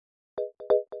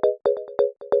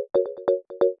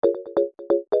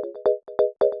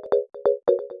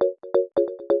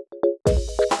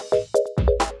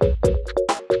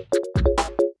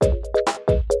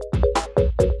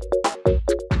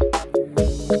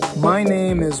My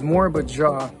name is Moriba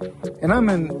Jah, and I'm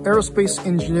an aerospace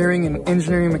engineering and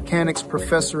engineering mechanics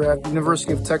professor at the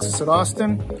University of Texas at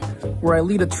Austin, where I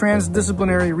lead a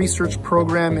transdisciplinary research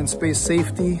program in space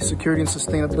safety, security, and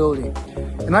sustainability.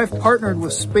 And I've partnered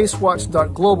with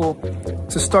SpaceWatch.Global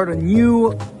to start a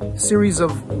new series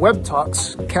of web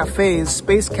talks, cafes,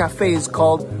 space cafes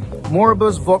called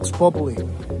Moriba's Vox Populi,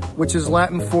 which is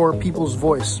Latin for people's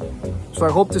voice. So I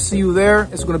hope to see you there.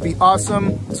 It's going to be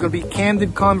awesome. It's going to be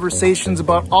candid conversations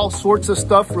about all sorts of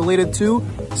stuff related to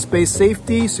space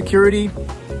safety, security,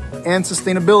 and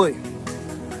sustainability.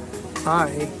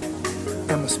 I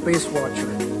am a space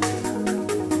watcher.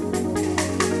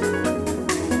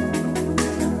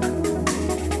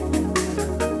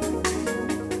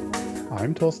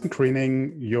 I'm Thorsten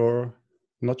Greening,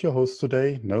 not your host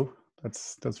today. No,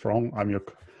 that's wrong. I'm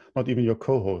not even your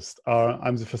co-host.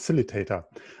 I'm the facilitator.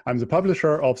 I'm the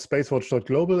publisher of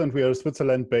SpaceWatch.Global, and we are a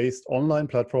Switzerland-based online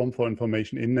platform for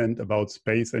information in and about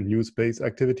space and new space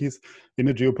activities in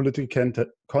a geopolitical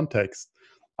context.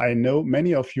 I know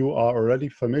many of you are already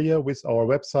familiar with our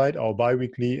website, our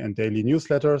bi-weekly and daily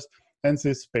newsletters, and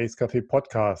this Space Café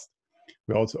podcast.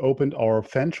 We also opened our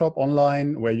fan shop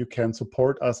online where you can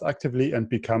support us actively and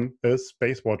become a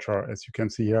space watcher. As you can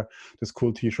see here, this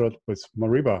cool t-shirt with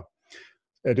Moriba.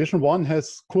 Edition 1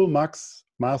 has cool mugs,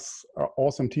 masks,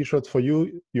 awesome t-shirts for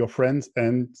you, your friends,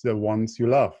 and the ones you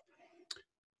love.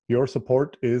 Your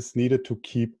support is needed to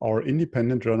keep our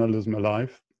independent journalism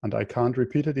alive, and I can't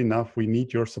repeat it enough. We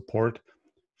need your support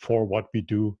for what we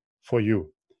do for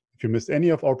you. If you missed any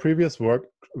of our previous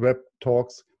web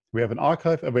talks, we have an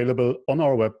archive available on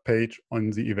our webpage,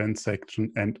 on the events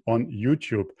section, and on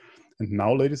YouTube. And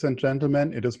now, ladies and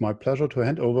gentlemen, it is my pleasure to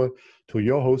hand over to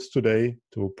your host today,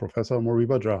 to Professor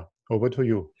Moriba Jah. Over to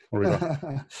you,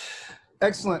 Moriba.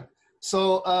 Excellent.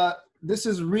 So this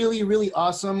is really, really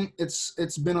awesome.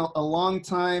 It's been a long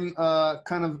time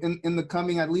kind of in the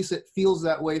coming. At least it feels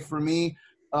that way for me.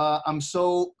 I'm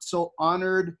so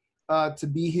honored to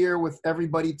be here with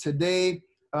everybody today.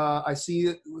 I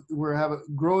see we have a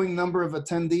growing number of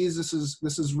attendees.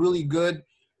 This is really good.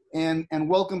 And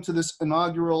welcome to this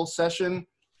inaugural session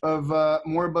of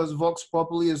Moriba's Vox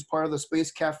Populi as part of the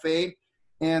Space Café.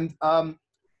 And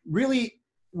really,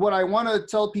 what I want to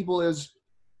tell people is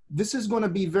this is going to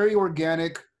be very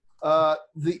organic. The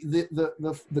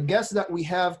guests that we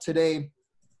have today,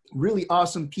 really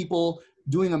awesome people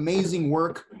doing amazing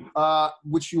work,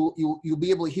 which you'll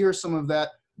be able to hear some of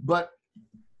that. But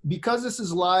because this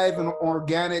is live and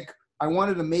organic, I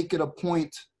wanted to make it a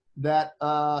point that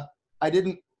I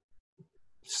didn't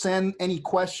send any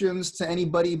questions to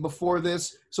anybody before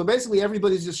this. So basically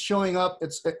everybody's just showing up.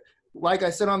 It's like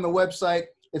I said on the website,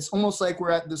 it's almost like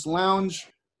we're at this lounge.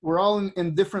 We're all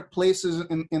in different places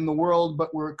in the world,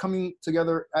 but we're coming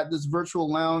together at this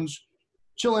virtual lounge,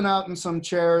 chilling out in some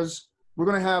chairs. We're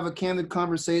going to have a candid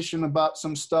conversation about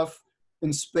some stuff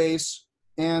in space.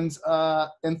 And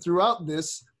throughout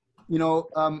this,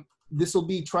 this will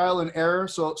be trial and error.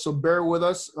 So bear with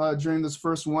us during this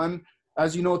first one.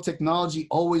 As you know, technology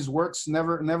always works,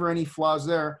 never any flaws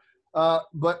there.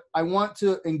 But I want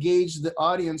to engage the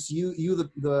audience,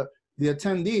 the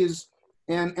attendees,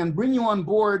 and bring you on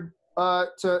board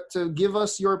to give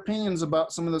us your opinions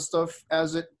about some of the stuff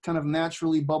as it kind of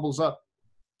naturally bubbles up.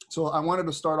 So I wanted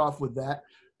to start off with that.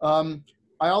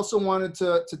 I also wanted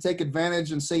to take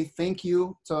advantage and say thank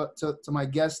you to my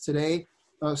guests today,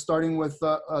 starting with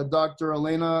Dr.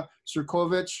 Elena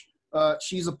Cirkovic.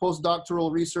 She's a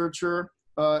postdoctoral researcher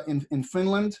in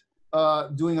Finland,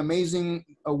 doing amazing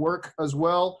work as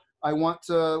well. I want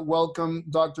to welcome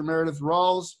Dr. Meredith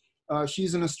Rawls.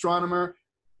 She's an astronomer.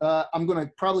 I'm going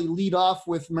to probably lead off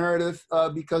with Meredith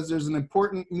because there's an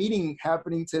important meeting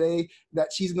happening today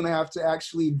that she's going to have to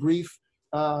actually brief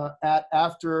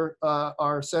after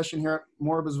our session here at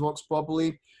Moriba's Vox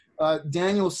Populi.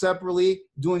 Daniel Ceperley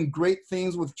doing great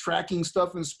things with tracking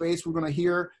stuff in space. We're going to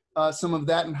hear some of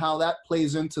that and how that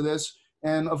plays into this.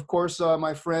 And of course,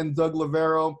 my friend Doug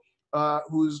Loverro,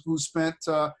 who's spent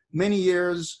many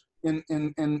years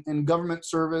in government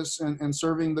service and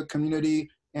serving the community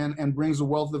and brings a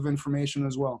wealth of information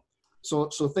as well. So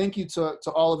thank you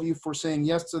to all of you for saying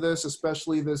yes to this,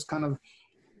 especially this kind of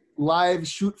live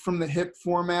shoot from the hip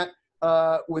format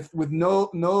with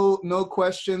no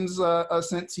questions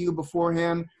sent to you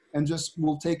beforehand, and just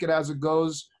we'll take it as it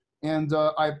goes. And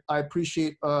I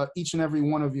appreciate each and every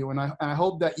one of you. And I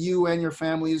hope that you and your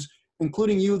families,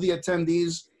 including you, the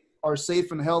attendees, are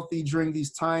safe and healthy during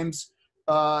these times.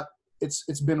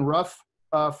 It's been rough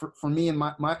for me and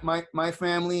my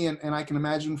family, and I can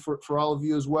imagine for all of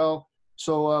you as well.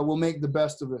 So we'll make the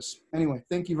best of this. Anyway,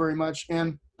 thank you very much.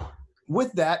 And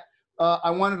with that,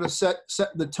 I wanted to set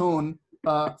the tone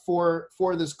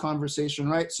for this conversation,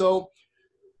 right? So,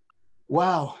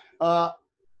 wow,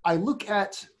 I look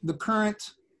at the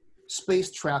current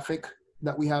space traffic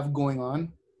that we have going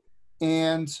on,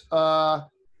 and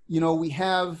we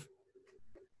have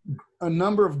a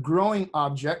number of growing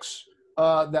objects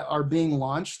that are being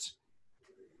launched.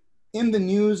 In the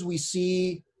news, we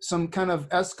see some kind of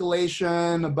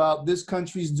escalation about this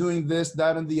country's doing this,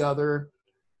 that, and the other.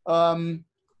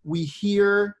 We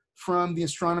hear from the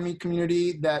astronomy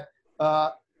community that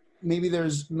maybe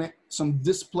there's some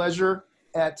displeasure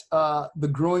at the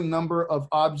growing number of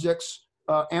objects,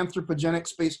 anthropogenic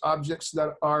space objects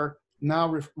that are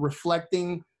now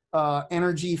reflecting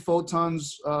energy,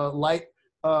 photons, light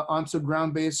onto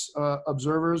ground-based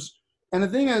observers. And the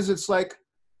thing is, it's like,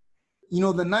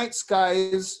 the night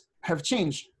skies have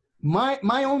changed.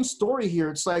 My own story here,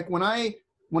 it's like when I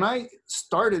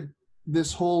started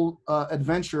this whole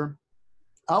adventure,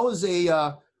 I was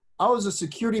a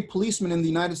security policeman in the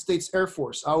United States Air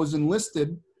Force. I was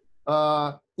enlisted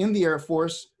in the Air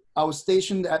Force. I was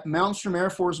stationed at Malmstrom Air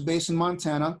Force Base in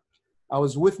Montana. I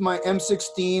was with my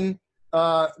M16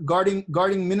 guarding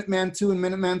Minuteman II and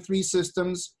Minuteman III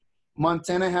systems.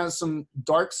 Montana has some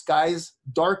dark skies,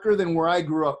 darker than where I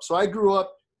grew up. So I grew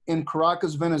up in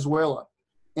Caracas, Venezuela.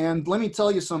 And let me tell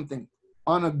you something.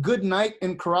 On a good night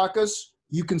in Caracas,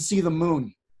 you can see the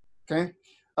moon, okay?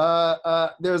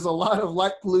 There's a lot of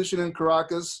light pollution in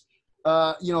Caracas.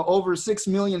 Over 6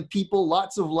 million people,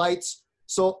 lots of lights.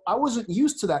 So I wasn't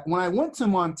used to that. When I went to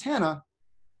Montana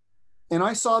and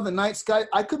I saw the night sky,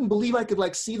 I couldn't believe I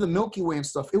could see the Milky Way and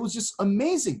stuff. It was just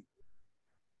amazing.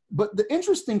 But the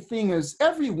interesting thing is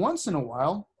every once in a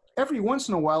while,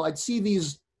 I'd see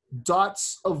these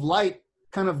dots of light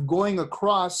kind of going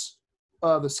across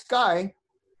the sky.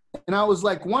 And I was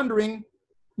wondering,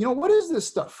 what is this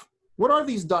stuff? What are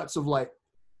these dots of light?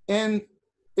 And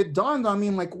it dawned on me,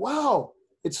 I'm like, wow,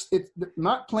 it's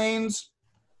not planes,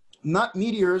 not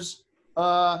meteors,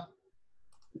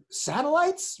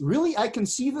 satellites? Really? I can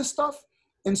see this stuff?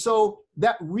 And so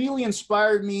that really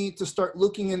inspired me to start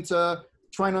looking into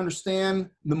trying to understand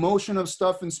the motion of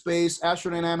stuff in space,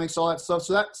 astrodynamics, all that stuff.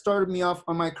 So that started me off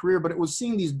on my career, but it was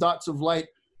seeing these dots of light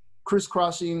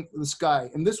crisscrossing the sky.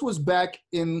 And this was back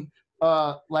in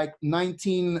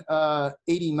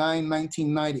 1989,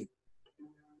 1990.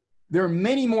 There are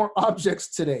many more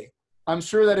objects today. I'm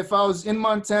sure that if I was in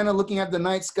Montana looking at the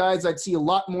night skies, I'd see a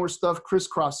lot more stuff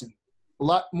crisscrossing, a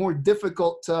lot more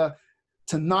difficult to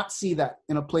not see that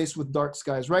in a place with dark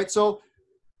skies, right? So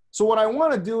what I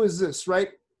want to do is this, right?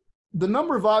 The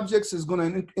number of objects is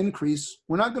going to increase.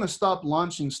 We're not going to stop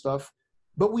launching stuff,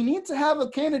 but we need to have a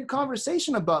candid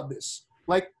conversation about this.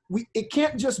 It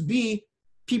can't just be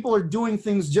people are doing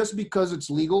things just because it's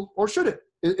legal, or should it?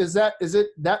 Is it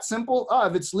that simple?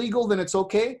 If it's legal, then it's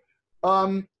okay.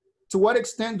 To what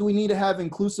extent do we need to have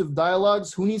inclusive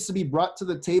dialogues? Who needs to be brought to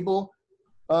the table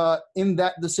in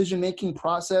that decision-making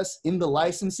process, in the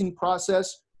licensing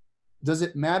process? Does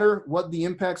it matter what the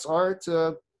impacts are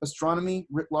to astronomy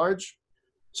writ large?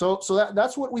 So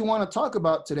that's what we want to talk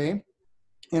about today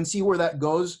and see where that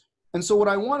goes. And so what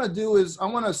I want to do is I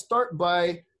want to start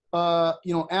by,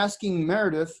 asking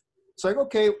Meredith. It's like,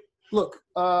 okay, look,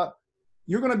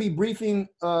 you're going to be briefing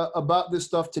about this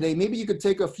stuff today. Maybe you could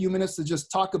take a few minutes to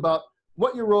just talk about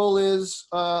what your role is.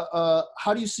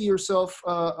 How do you see yourself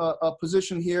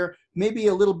positioned here? Maybe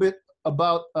a little bit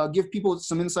about give people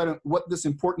some insight on what this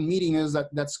important meeting is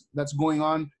that's going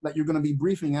on that you're going to be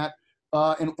briefing at,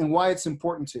 and why it's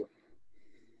important to you.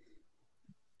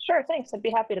 Sure, thanks. I'd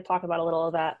be happy to talk about a little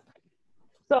of that.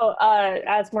 So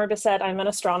as Moriba said, I'm an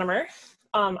astronomer.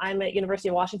 I'm at University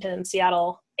of Washington in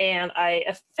Seattle, and I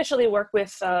officially work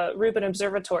with Rubin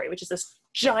Observatory, which is this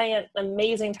giant,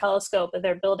 amazing telescope that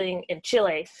they're building in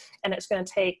Chile, and it's going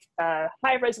to take a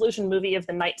high-resolution movie of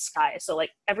the night sky. So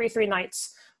every 3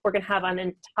 nights, we're going to have an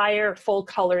entire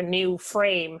full-color new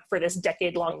frame for this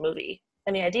decade-long movie.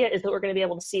 And the idea is that we're going to be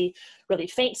able to see really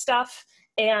faint stuff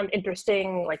and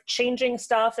interesting, changing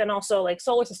stuff, and also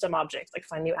solar system objects,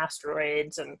 find new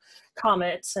asteroids and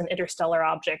comets and interstellar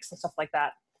objects and stuff like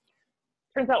that.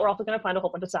 Turns out we're also going to find a whole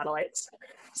bunch of satellites.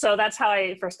 So that's how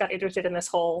I first got interested in this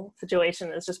whole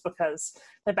situation, is just because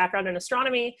my background in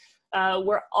astronomy,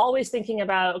 we're always thinking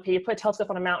about, okay, you put a telescope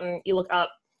on a mountain, you look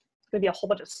up, there's going to be a whole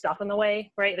bunch of stuff in the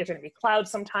way, right? There's going to be clouds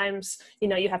sometimes.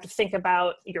 You have to think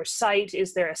about your site.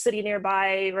 Is there a city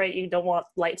nearby, right? You don't want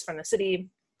lights from the city.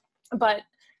 But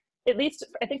at least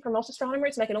I think for most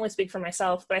astronomers, and I can only speak for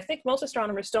myself, but I think most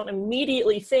astronomers don't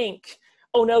immediately think,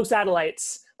 oh no,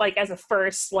 satellites, as a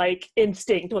first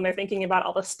instinct when they're thinking about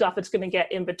all the stuff it's going to get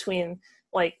in between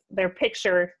their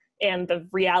picture and the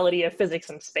reality of physics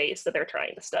and space that they're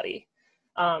trying to study.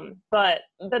 But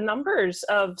the numbers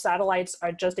of satellites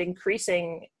are just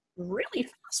increasing really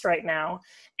fast right now.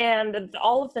 And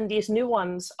all of them, these new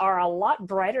ones, are a lot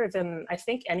brighter than I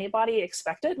think anybody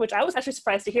expected, which I was actually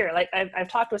surprised to hear. Like I've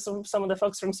talked with some of the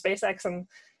folks from SpaceX,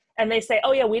 and they say,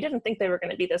 oh yeah, we didn't think they were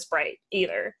going to be this bright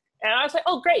either. And I was like,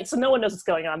 oh great, so no one knows what's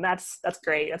going on. That's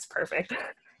great, that's perfect.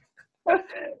 So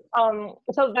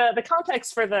the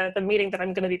context for the meeting that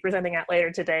I'm going to be presenting at later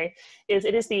today is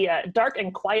it is the Dark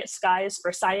and Quiet Skies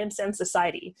for Science and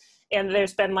Society. And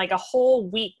there's been like a whole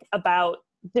week about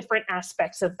different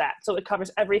aspects of that. So it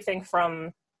covers everything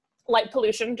from light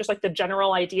pollution, just like the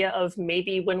general idea of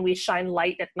maybe when we shine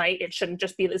light at night, it shouldn't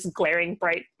just be this glaring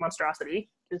bright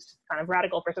monstrosity, which is kind of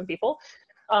radical for some people.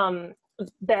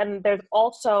 Then there's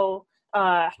also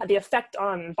the effect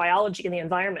on biology and the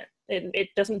environment. It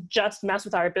doesn't just mess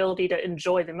with our ability to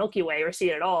enjoy the Milky Way or see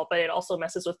it at all, but it also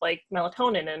messes with like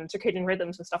melatonin and circadian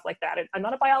rhythms and stuff like that. I'm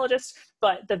not a biologist,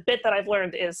 but the bit that I've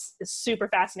learned is super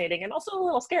fascinating and also a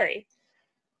little scary.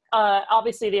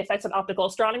 Obviously the effects on optical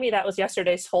astronomy, that was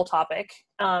yesterday's whole topic.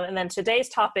 And then today's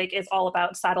topic is all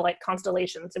about satellite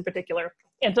constellations in particular.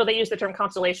 And so they use the term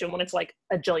constellation when it's like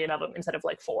a jillion of them instead of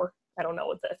like 4. I don't know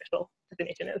what the official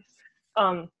definition is.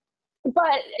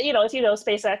 But, you know, as you know,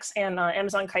 SpaceX and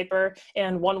Amazon Kuiper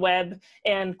and OneWeb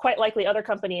and quite likely other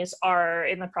companies are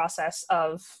in the process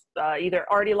of either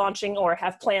already launching or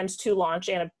have plans to launch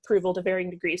and approval to varying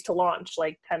degrees to launch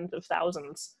like tens of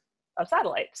thousands of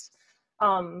satellites.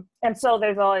 And so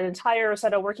there's an entire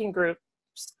set of working groups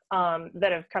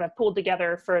that have kind of pulled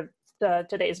together for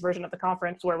today's version of the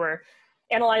conference, where we're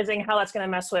analyzing how that's going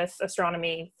to mess with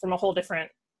astronomy from a whole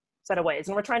different set of ways.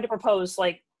 And we're trying to propose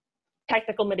like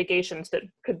technical mitigations that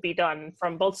could be done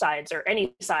from both sides or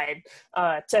any side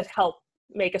to help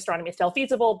make astronomy still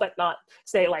feasible, but not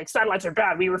say like satellites are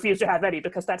bad, we refuse to have any,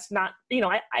 because that's not, you know,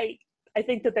 I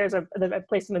think that there's a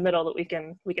place in the middle that we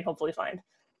can hopefully find.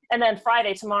 And then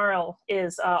Friday, tomorrow,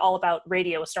 is all about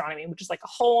radio astronomy, which is like a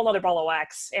whole other ball of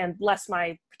wax and less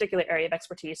my particular area of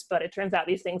expertise. But it turns out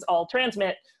these things all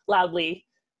transmit loudly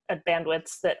at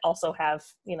bandwidths that also have,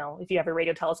 you know, if you have a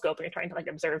radio telescope and you're trying to like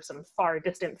observe some far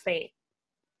distant, faint,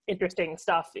 interesting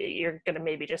stuff, you're going to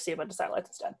maybe just see a bunch of satellites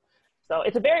instead. So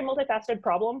it's a very multifaceted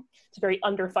problem. It's a very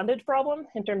underfunded problem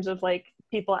in terms of like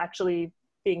people actually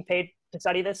being paid to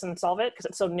study this and solve it because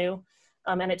it's so new.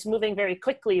 And it's moving very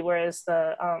quickly, whereas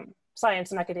the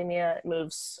science and academia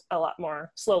moves a lot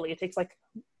more slowly. It takes like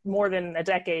more than a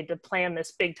decade to plan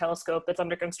this big telescope that's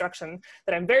under construction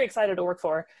that I'm very excited to work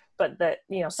for, but that,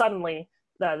 you know, suddenly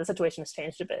the situation has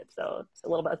changed a bit. So it's a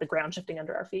little bit like the ground shifting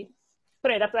under our feet.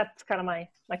 But anyway, that's kind of my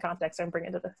context I'm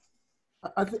bringing to this.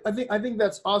 I think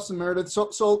that's awesome, Meredith.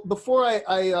 So before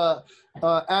I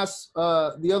ask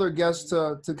the other guests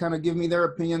to kind of give me their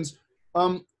opinions,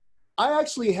 I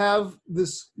actually have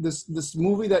this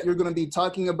movie that you're going to be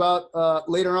talking about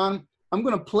later on. I'm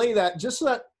going to play that just so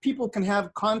that people can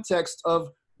have context of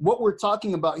what we're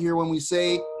talking about here when we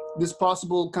say this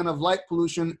possible kind of light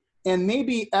pollution. And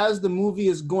maybe as the movie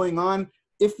is going on,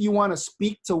 if you want to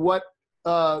speak to what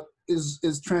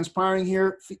is transpiring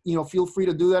here, you know, feel free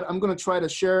to do that. I'm going to try to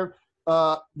share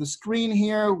the screen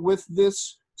here with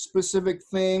this specific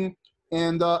thing,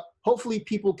 and hopefully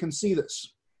people can see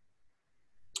this.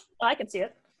 I can see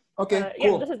it. Okay,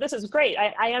 cool. Yeah, this is great.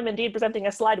 I am indeed presenting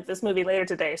a slide of this movie later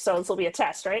today, so this will be a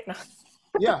test, right?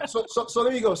 Yeah. So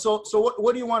there you go. So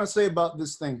what do you want to say about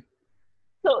this thing?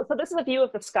 So this is a view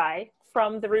of the sky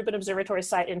from the Rubin Observatory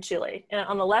site in Chile. And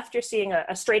on the left, you're seeing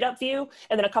a straight up view,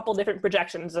 and then a couple different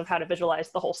projections of how to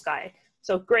visualize the whole sky.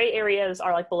 So gray areas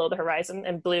are like below the horizon,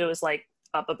 and blue is like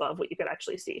up above what you could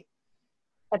actually see.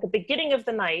 At the beginning of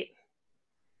the night,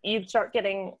 you start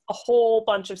getting a whole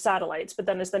bunch of satellites, but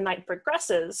then as the night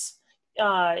progresses,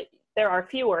 there are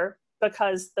fewer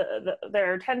because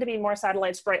there tend to be more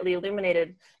satellites brightly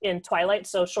illuminated in twilight,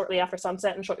 so shortly after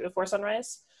sunset and shortly before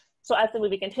sunrise. So as the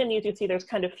movie continues, you see there's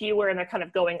kind of fewer, and they're kind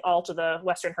of going all to the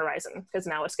western horizon because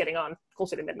now it's getting on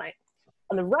closer to midnight.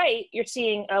 On the right, you're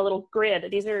seeing a little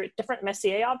grid. These are different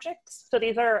Messier objects. So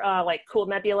these are like cool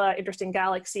nebula, interesting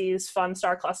galaxies, fun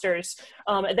star clusters.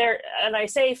 And I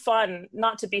say fun,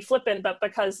 not to be flippant, but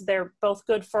because they're both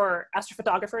good for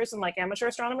astrophotographers and like amateur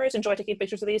astronomers enjoy taking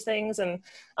pictures of these things. And,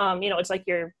 you know, it's like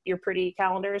your pretty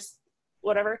calendars,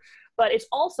 whatever. But it's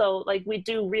also like we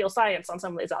do real science on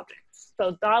some of these objects.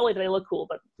 So not only do they look cool,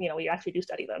 but, you know, we actually do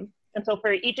study them. And so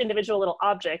for each individual little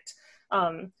object,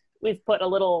 we've put a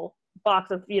little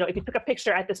box of, you know, if you took a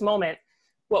picture at this moment,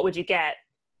 what would you get?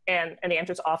 And the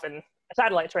answer is often a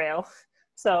satellite trail.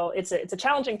 So it's a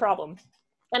challenging problem.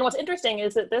 And what's interesting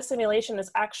is that this simulation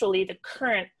is actually the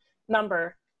current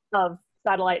number of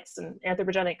satellites and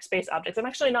anthropogenic space objects. I'm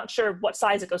actually not sure what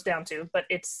size it goes down to, but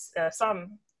it's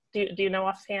some. Do you know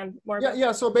offhand more?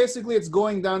 Yeah. So basically, it's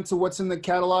going down to what's in the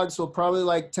catalog. So probably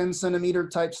like 10-centimeter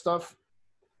type stuff.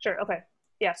 Sure. Okay.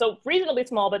 Yeah. So reasonably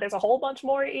small, but there's a whole bunch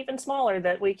more even smaller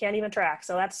that we can't even track.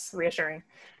 So that's reassuring.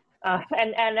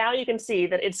 And now you can see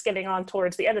that it's getting on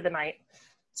towards the end of the night.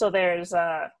 So there's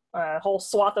a whole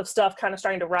swath of stuff kind of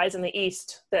starting to rise in the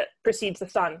east that precedes the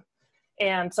sun.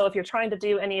 And so if you're trying to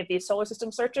do any of these solar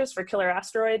system searches for killer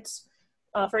asteroids,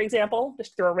 for example,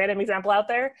 just throw a random example out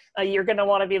there, you're going to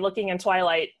want to be looking in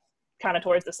twilight kind of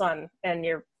towards the sun, and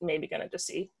you're maybe going to just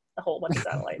see a whole bunch of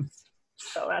satellites.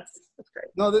 So that's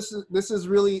great. No, this is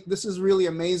really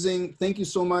amazing. Thank you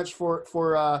so much for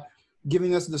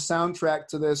giving us the soundtrack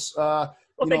to this.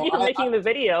 Well, thank you for making the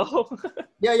video.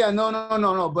 Yeah.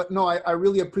 No. But no, I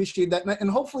really appreciate that. And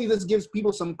hopefully this gives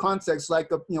people some context,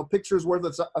 like, pictures worth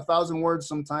 1,000 words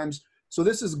sometimes. So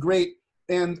this is great.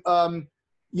 And, I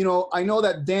know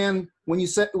that Dan, when you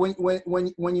said,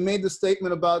 when you made the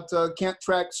statement about can't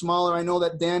track smaller, I know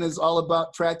that Dan is all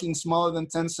about tracking smaller than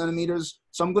 10 centimeters.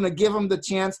 So I'm going to give him the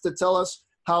chance to tell us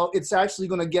how it's actually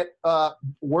going to get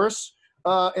worse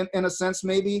in a sense,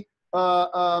 maybe.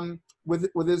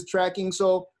 With his tracking.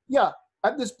 So yeah,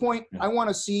 at this point, I want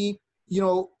to see,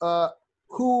 who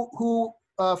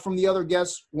from the other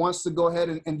guests wants to go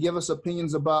ahead and give us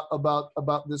opinions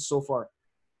about this so far.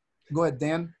 Go ahead,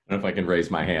 Dan. I don't know if I can raise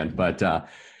my hand, but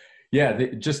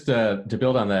just to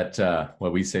build on that,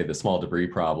 what we say the small debris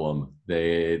problem,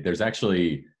 there's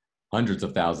actually hundreds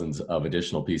of thousands of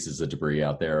additional pieces of debris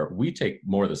out there. We take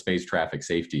more of the space traffic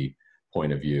safety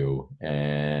point of view,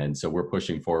 and so we're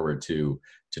pushing forward to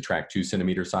track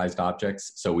 2-centimeter sized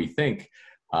objects. So we think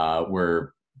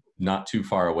we're not too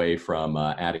far away from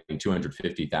adding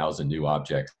 250,000 new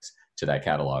objects to that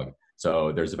catalog.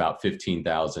 So there's about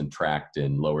 15,000 tracked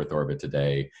in low Earth orbit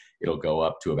today. It'll go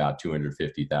up to about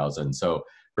 250,000. So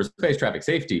for space traffic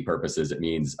safety purposes, it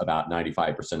means about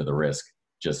 95% of the risk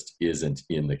just isn't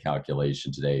in the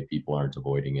calculation today. People aren't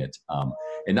avoiding it.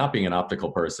 And not being an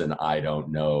optical person, I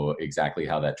don't know exactly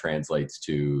how that translates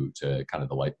to kind of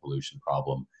the light pollution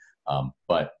problem.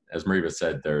 But as Moriba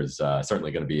said, there's certainly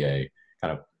going to be a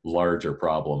kind of larger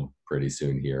problem pretty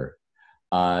soon here.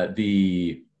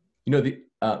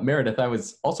 Meredith, I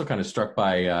was also kind of struck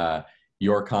by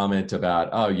your comment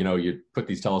about, you put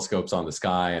these telescopes on the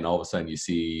sky and all of a sudden you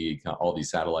see all these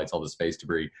satellites, all the space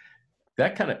debris.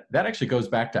 That actually goes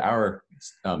back to our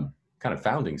kind of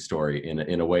founding story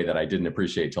in a way that I didn't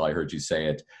appreciate till I heard you say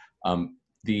it.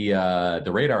 The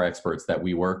radar experts that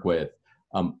we work with,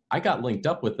 I got linked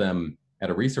up with them at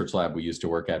a research lab we used to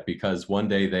work at because one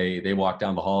day they walked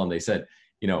down the hall and they said,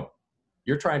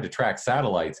 you're trying to track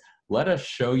satellites. Let us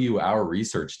show you our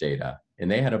research data.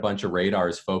 And they had a bunch of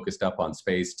radars focused up on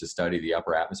space to study the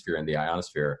upper atmosphere and the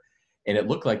ionosphere. And it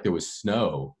looked like there was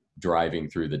snow driving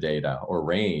through the data or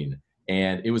rain.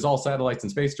 And it was all satellites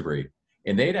and space debris.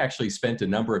 And they'd actually spent a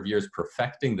number of years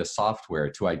perfecting the software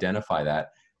to identify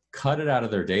that, cut it out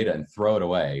of their data and throw it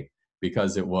away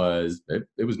because it was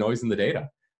noise in the data.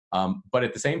 But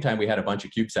at the same time, we had a bunch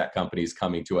of CubeSat companies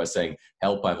coming to us saying,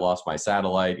 help, I've lost my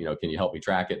satellite, can you help me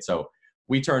track it? So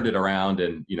we turned it around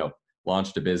and,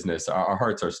 launched a business. Our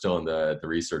hearts are still in the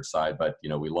research side, but,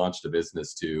 we launched a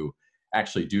business to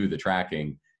actually do the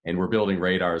tracking, and we're building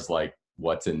radars like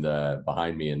what's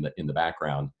behind me in the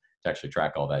background to actually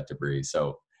track all that debris.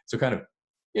 So kind of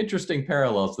interesting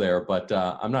parallels there, but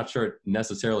I'm not sure it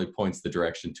necessarily points the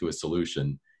direction to a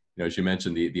solution. As you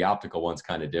mentioned, the optical one's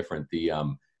kind of different. The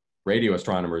radio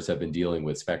astronomers have been dealing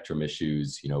with spectrum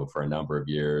issues, for a number of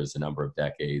years, a number of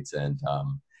decades, and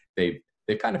they've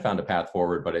kind of found a path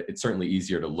forward, but it's certainly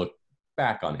easier to look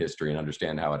back on history and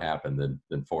understand how it happened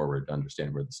than forward to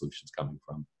understand where the solution's coming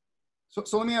from.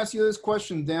 So let me ask you this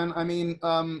question, Dan. I mean,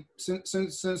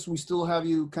 since we still have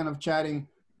you kind of chatting,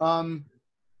 do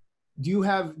you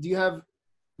have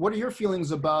what are your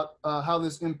feelings about how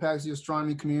this impacts the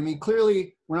astronomy community? I mean,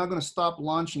 clearly we're not going to stop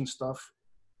launching stuff.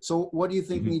 So what do you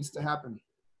think needs to happen?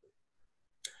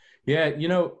 Yeah,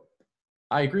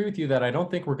 I agree with you that I don't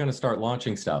think we're going to start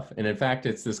launching stuff. And in fact,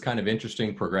 it's this kind of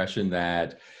interesting progression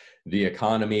that the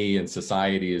economy and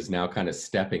society is now kind of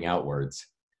stepping outwards.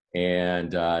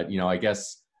 And, I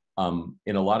guess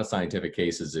in a lot of scientific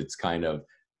cases, it's kind of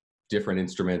different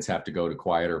instruments have to go to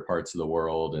quieter parts of the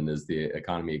world. And as the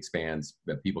economy expands,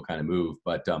 that people kind of move.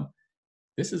 But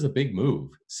this is a big move.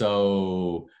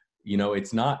 So,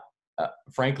 it's not,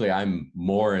 frankly, I'm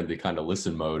more in the kind of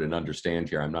listen mode and understand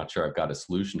here. I'm not sure I've got a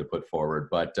solution to put forward,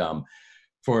 but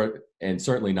and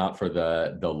certainly not for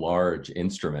the large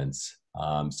instruments.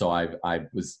 So I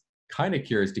was kind of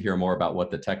curious to hear more about what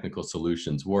the technical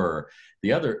solutions were.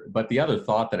 The other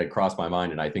thought that had crossed my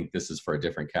mind, and I think this is for a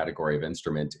different category of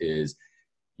instrument, is,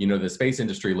 you know, the space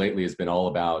industry lately has been all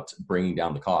about bringing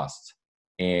down the costs.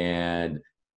 And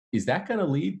is that going to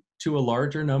lead to a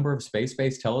larger number of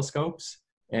space-based telescopes?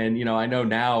 And, you know, I know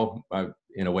now,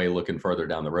 in a way, looking further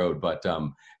down the road, but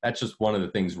that's just one of the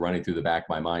things running through the back of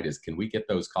my mind is, can we get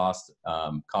those cost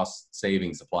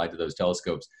savings applied to those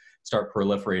telescopes, start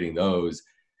proliferating those,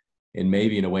 and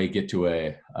maybe in a way get to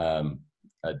a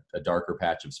darker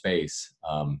patch of space.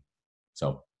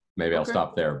 So maybe I'll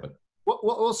stop there. But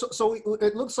well, so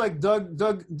it looks like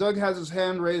Doug has his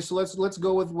hand raised. So let's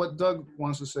go with what Doug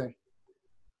wants to say.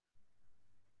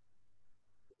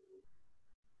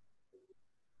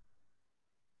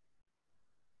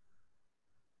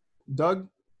 Doug?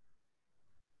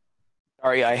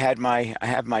 Sorry, I have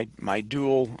my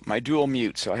dual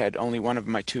mute, so I had only one of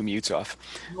my two mutes off.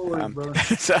 No worries, brother.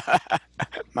 So,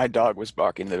 my dog was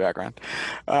barking in the background.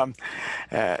 One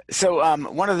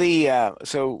of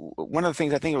the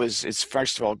things I think it's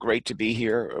first of all great to be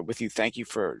here with you. Thank you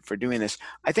for doing this.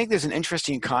 I think there's an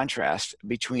interesting contrast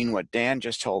between what Dan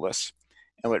just told us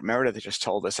and what Meredith just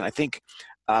told us, and I think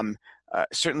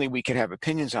certainly we could have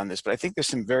opinions on this, but I think there's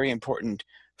some very important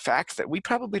facts that we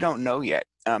probably don't know yet.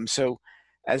 So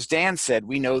as Dan said,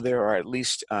 we know there are at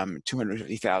least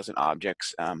 250,000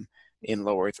 objects in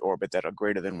low Earth orbit that are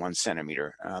greater than 1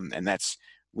 centimeter. And that's,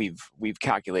 we've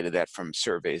calculated that from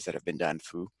surveys that have been done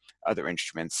through other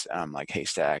instruments like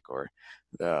Haystack or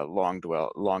the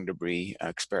long debris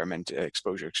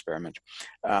exposure experiment.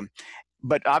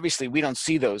 But obviously we don't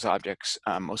see those objects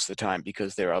most of the time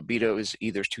because their albedo is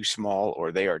either too small,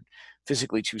 or they are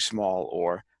physically too small,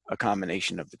 or a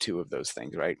combination of the two of those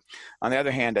things, right? On the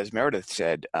other hand, as Meredith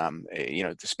said, you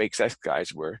know, the SpaceX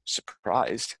guys were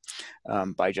surprised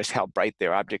by just how bright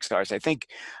their objects are. So I think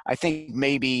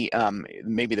maybe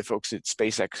the folks at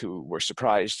SpaceX who were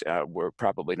surprised were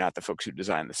probably not the folks who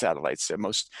designed the satellites. So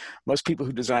most people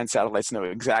who design satellites know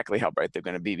exactly how bright they're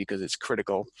going to be, because it's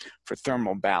critical for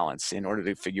thermal balance. In order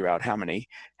to figure out how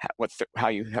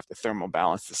you have to thermal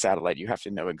balance the satellite, you have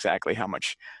to know exactly how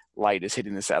much light is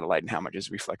hitting the satellite and how much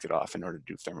is reflected off in order to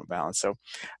do thermal balance. So,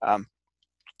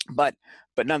 but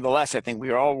nonetheless, I think we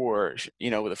all were,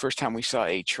 you know, the first time we saw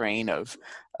a train of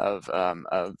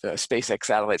SpaceX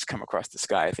satellites come across the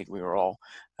sky, I think we were all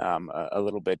a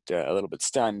little bit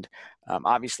stunned.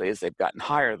 Obviously, as they've gotten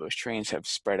higher, those trains have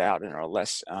spread out and are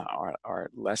less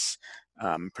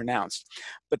pronounced.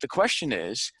 But the question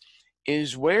is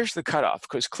where's the cutoff?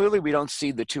 Because clearly we don't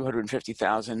see the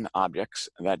 250,000 objects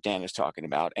that Dan is talking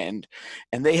about, and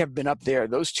they have been up there.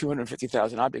 Those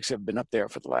 250,000 objects have been up there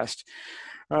for the last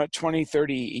 20,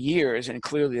 30 years, and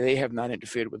clearly they have not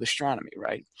interfered with astronomy,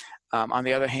 right? On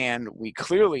the other hand, we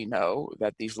clearly know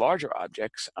that these larger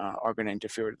objects are going to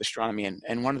interfere with astronomy,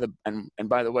 and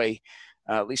by the way,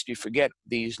 lest you forget,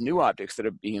 these new objects that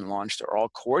are being launched are all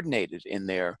coordinated in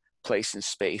their place in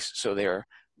space, so they're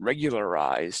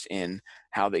regularized in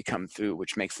how they come through,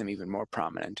 which makes them even more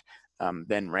prominent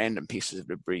than random pieces of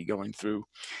debris going through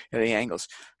at the angles.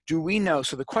 Do we know,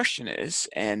 so the question is,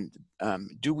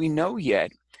 do we know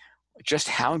yet just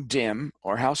how dim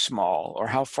or how small or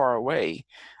how far away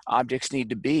objects need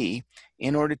to be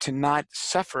in order to not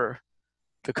suffer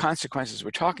the consequences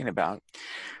we're talking about?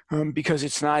 Because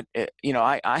it's not, you know,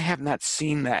 I have not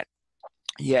seen that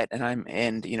yet,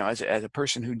 and you know, as a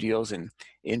person who deals in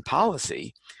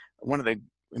policy, one of the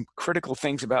critical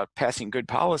things about passing good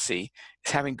policy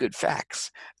is having good facts,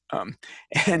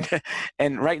 and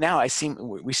right now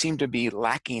we seem to be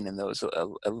lacking in those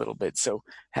a little bit. So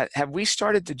have we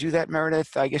started to do that,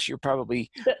 Meredith? I guess you're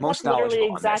probably most knowledgeable. That's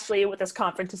literally exactly what this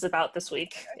conference is about this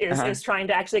week, is trying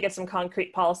to actually get some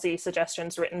concrete policy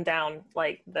suggestions written down,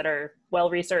 like that are well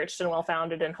researched and well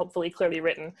founded and hopefully clearly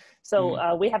written.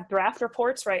 So we have draft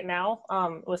reports right now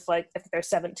with, like, I think there's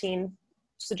 17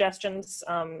 suggestions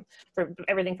for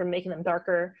everything from making them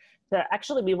darker to,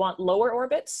 actually, we want lower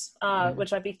orbits,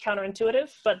 which might be counterintuitive,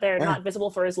 but they're not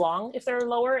visible for as long if they're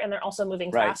lower, and they're also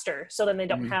moving faster, so then they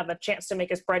don't have a chance to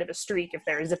make as bright of a streak if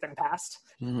they're zipping past.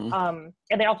 And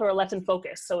they also are less in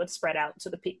focus, so it's spread out, so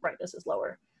the peak brightness is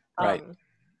lower.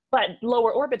 But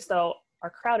lower orbits, though, are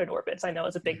crowded orbits, I know,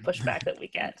 is a big pushback that we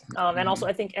get. And also,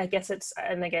 I guess it's,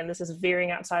 and again, this is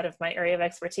veering outside of my area of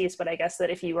expertise, but I guess that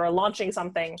if you are launching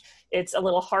something, it's a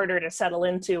little harder to settle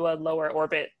into a lower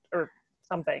orbit or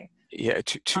something. Yeah,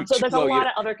 so there's a lot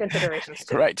of other considerations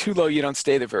too. Right, too low, you don't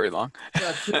stay there very long.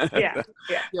 Yeah,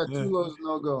 too low is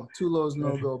no go. Too low is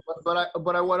no go. But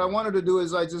what I wanted to do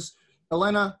is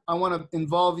Elena, I want to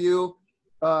involve you.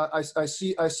 I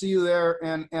see you there,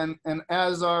 and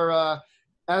as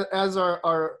as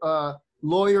our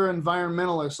lawyer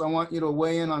environmentalist, I want you to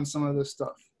weigh in on some of this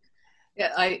stuff.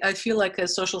 Yeah, I feel like a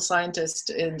social scientist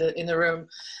in the room.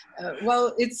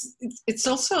 Well, it's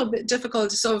also a bit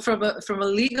difficult. So from a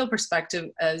legal perspective,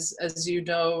 as you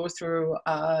know, through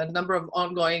a number of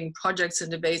ongoing projects and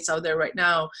debates out there right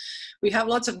now, we have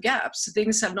lots of gaps.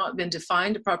 Things have not been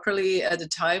defined properly at the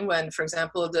time when, for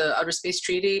example, the Outer Space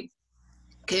Treaty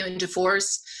came into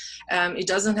force. It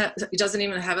doesn't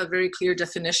even have a very clear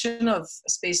definition of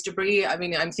space debris. I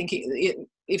mean, I'm thinking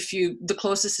the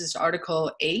closest is Article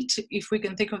 8, if we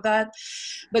can think of that.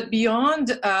 But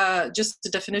beyond just the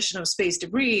definition of space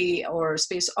debris or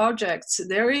space objects,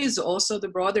 there is also the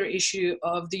broader issue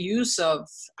of the use of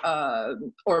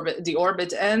the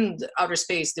orbit and outer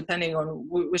space, depending on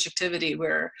which activity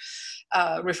we're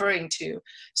referring to.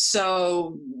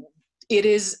 So it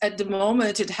is, at the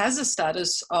moment, it has a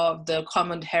status of the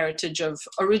common heritage of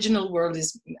original word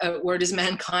is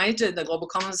mankind, the global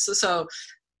commons. So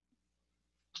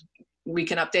we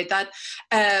can update that.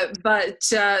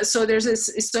 So there's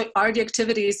are the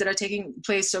activities that are taking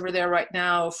place over there right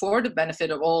now for the benefit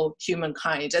of all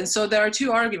humankind. And so there are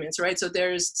two arguments, right? So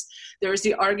there's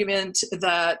the argument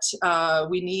that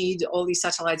we need all these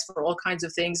satellites for all kinds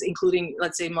of things, including,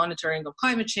 let's say, monitoring of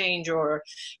climate change or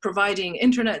providing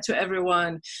internet to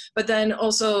everyone. But then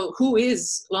also, who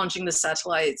is launching the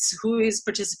satellites? Who is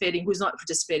participating? Who's not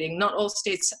participating? Not all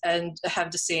states have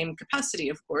the same capacity,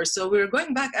 of course. So we're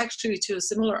going back actually to a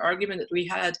similar argument that we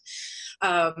had,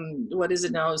 what is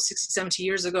it now, 60, 70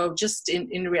 years ago, just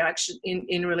in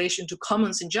relation to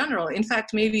commons in general. In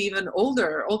fact, maybe even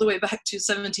older, all the way back to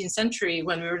 17th century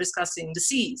when we were discussing the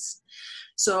seas.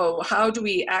 So how do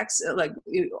we like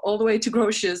all the way to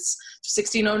Grotius,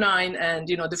 1609, and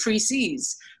the free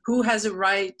seas? Who has a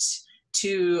right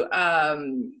to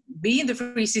be in the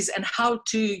free seas and how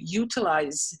to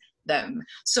utilize them?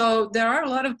 So there are a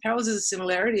lot of parallels and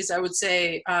similarities, I would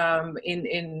say,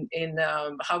 in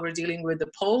how we're dealing with the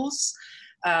poles,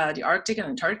 the Arctic and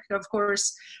Antarctica, of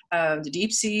course, the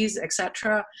deep seas,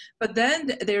 etc. But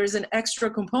then there is an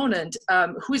extra component,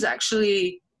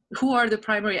 who are the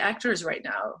primary actors right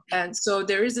now? And so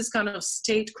there is this kind of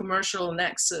state commercial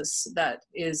nexus that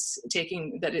is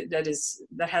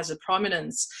that has a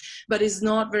prominence, but is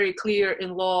not very clear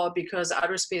in law, because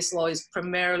outer space law is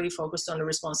primarily focused on the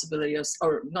responsibility of,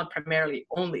 or not primarily,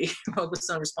 only focused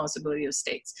on responsibility of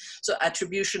states. So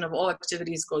attribution of all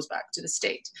activities goes back to the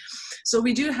state. So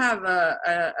we do have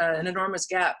an enormous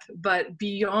gap, but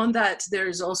beyond that, there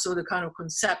is also the kind of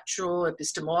conceptual,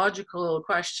 epistemological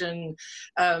question.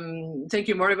 Thank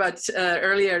you, Moriba,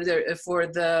 earlier for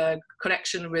the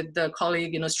connection with the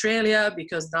colleague in Australia,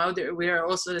 because now we are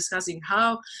also discussing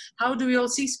how do we all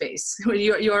see space?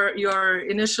 Your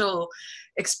initial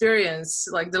experience,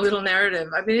 like the little narrative.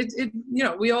 I mean,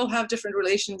 we all have different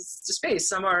relations to space.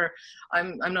 Some are,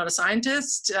 I'm not a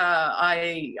scientist.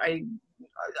 I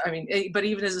mean, but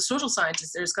even as a social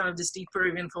scientist, there's kind of this deeper,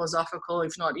 even philosophical,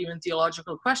 if not even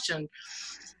theological question.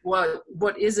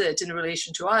 What is it in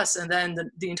relation to us? And then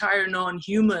the entire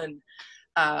non-human.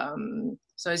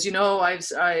 So as you know, I've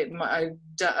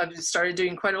started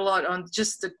doing quite a lot on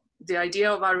just the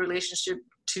idea of our relationship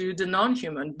to the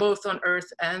non-human, both on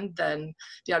Earth and then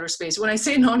the outer space. When I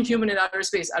say non-human in outer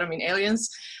space, I don't mean aliens.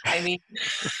 I mean,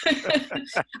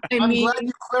 I'm glad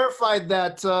you clarified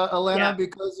that, Elena, yeah.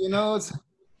 Because it's.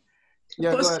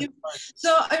 Yeah, go ahead.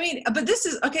 So, I mean, but this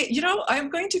is, okay, I'm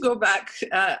going to go back.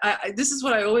 This is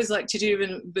what I always like to do,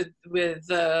 even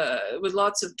with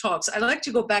lots of talks. I like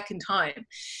to go back in time,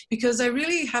 because I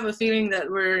really have a feeling that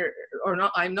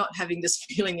I'm not having this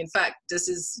feeling. In fact, this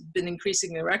has been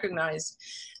increasingly recognized,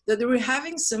 that they were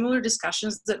having similar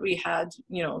discussions that we had,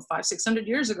 500-600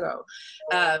 years ago.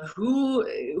 How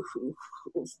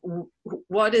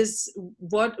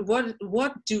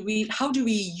do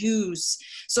we use?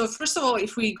 So first of all,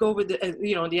 if we go with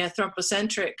the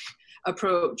anthropocentric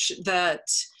approach that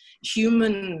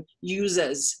human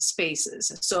uses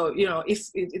spaces. So,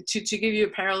 to give you a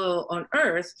parallel on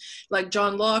Earth, like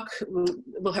John Locke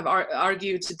will have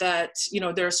argued that,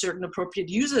 there are certain appropriate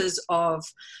uses of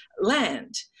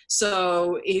land.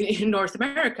 So in North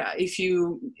America, if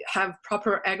you have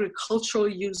proper agricultural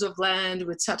use of land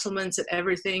with settlements and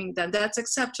everything, then that's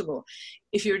acceptable.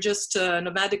 If you're just a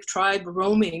nomadic tribe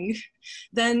roaming,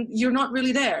 then you're not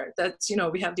really there. That's,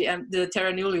 we have the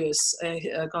terra nullius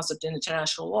concept in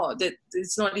international law, that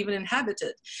it's not even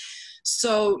inhabited.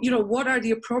 So, what are the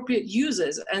appropriate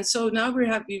uses? And so now we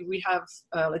have,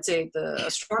 let's say, the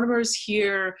astronomers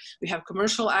here, we have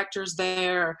commercial actors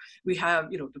there, we have,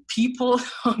 the people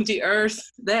on the Earth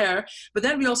there, but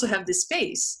then we also have the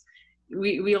space.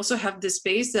 we also have this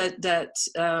space that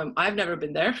I've never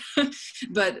been there,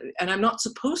 and I'm not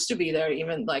supposed to be there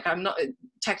even. Like I'm not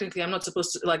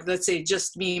supposed to, like, let's say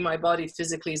just me, my body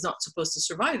physically is not supposed to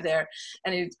survive there,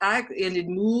 and it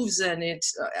moves and it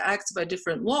acts by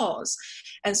different laws.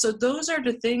 And so those are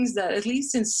the things that, at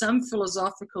least in some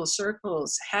philosophical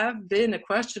circles, have been a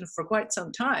question for quite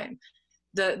some time.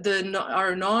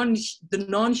 The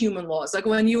non-human laws. Like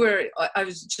when I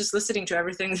was just listening to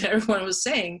everything that everyone was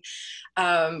saying.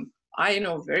 I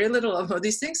know very little about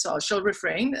these things, so I shall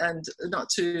refrain and not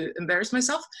to embarrass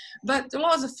myself. But the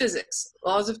laws of physics,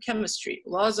 laws of chemistry,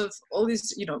 laws of all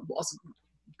these, laws of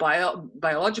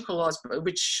biological laws,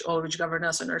 which govern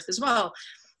us on Earth as well.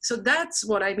 So that's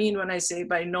what I mean when I say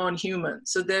by non-human.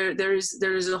 So there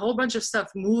is a whole bunch of stuff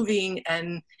moving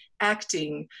and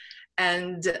acting.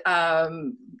 And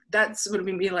that's what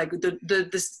we mean, like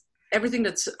this everything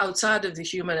that's outside of the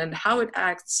human and how it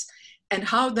acts and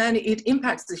how then it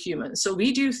impacts the human. So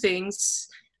we do things,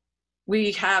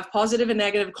 we have positive and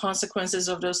negative consequences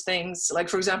of those things, like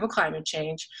for example, climate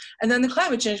change. And then the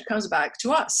climate change comes back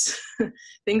to us.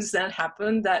 Things that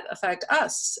happen that affect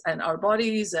us and our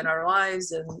bodies and our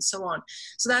lives and so on.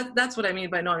 So that's what I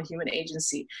mean by non-human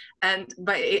agency. And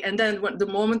then the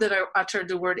moment that I uttered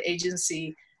the word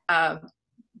agency,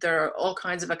 there are all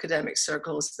kinds of academic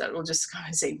circles that will just kind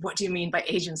of say, what do you mean by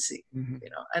agency? Mm-hmm.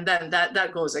 And then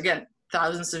that goes, again,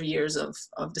 thousands of years of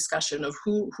discussion of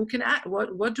who can act,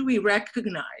 what do we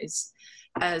recognize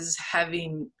as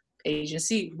having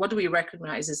agency, what do we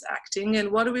recognize as acting, and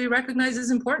what do we recognize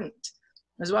as important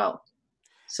as well.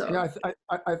 So yeah,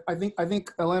 I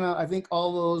think Elena, I think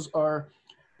all those are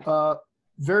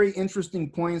very interesting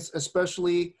points,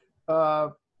 especially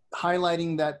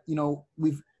highlighting that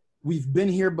we've been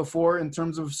here before in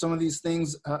terms of some of these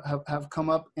things have come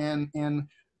up, and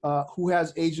who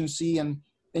has agency and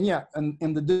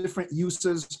the different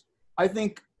uses. I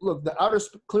think, look,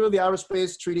 clearly the Outer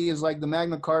Space Treaty is like the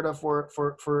Magna Carta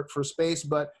for space,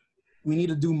 but we need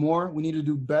to do more. We need to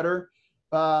do better.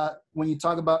 When you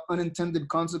talk about unintended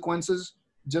consequences,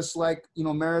 just like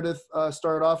Meredith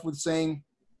started off with saying,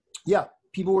 yeah,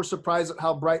 people were surprised at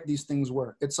how bright these things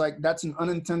were. It's like that's an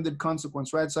unintended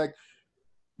consequence, right? It's like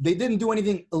they didn't do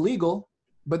anything illegal,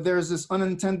 but there's this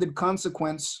unintended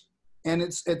consequence, and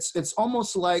it's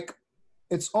almost like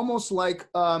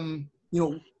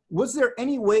was there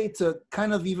any way to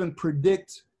kind of even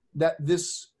predict that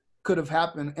this could have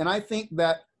happened? And I think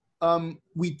that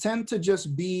we tend to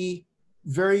just be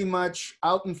very much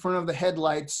out in front of the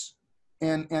headlights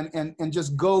and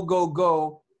just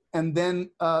go, and then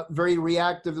very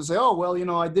reactive to say, oh well,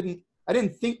 I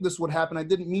didn't think this would happen. I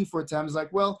didn't mean for it to happen. It's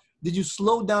like, well, did you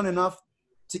slow down enough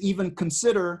to even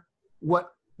consider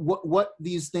what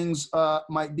these things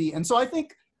might be? And so I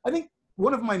think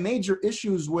one of my major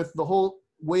issues with the whole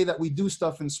way that we do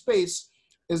stuff in space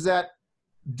is that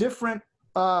different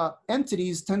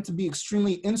entities tend to be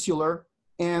extremely insular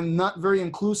and not very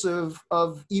inclusive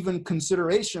of even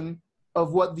consideration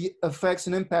of what the effects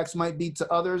and impacts might be to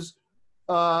others,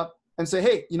 and say,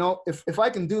 hey, if I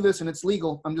can do this and it's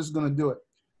legal, I'm just going to do it.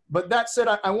 But that said,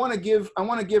 I want to give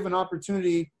an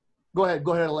opportunity. Go ahead,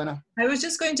 Elena. I was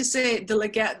just going to say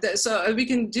so we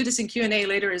can do this in Q&A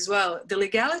later as well. The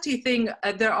legality thing,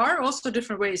 there are also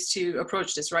different ways to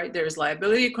approach this, right? There is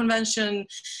liability convention,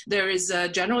 there is a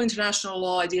general international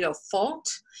law idea of fault,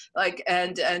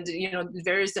 and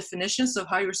various definitions of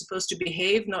how you're supposed to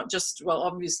behave, not just, well,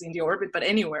 obviously in the orbit, but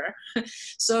anywhere.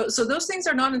 So those things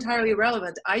are not entirely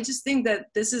relevant. I just think that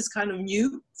this is kind of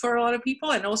new for a lot of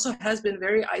people, and also has been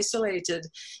very isolated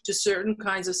to certain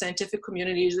kinds of scientific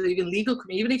communities, or even legal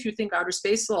communities. Even if you think outer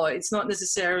space law, it's not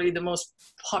necessarily the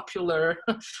most popular,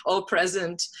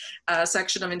 all-present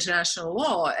section of international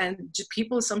law, and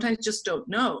people sometimes just don't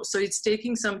know. So it's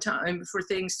taking some time for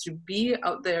things to be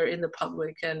out there in the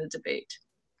public and the debate.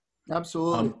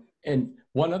 Absolutely. And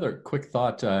one other quick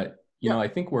thought, I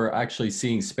think we're actually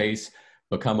seeing space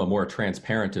become a more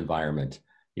transparent environment.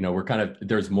 We're kind of,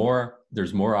 there's more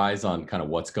eyes on kind of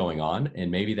what's going on, and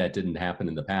maybe that didn't happen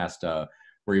in the past.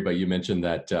 Moriba, you mentioned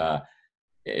that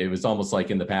it was almost like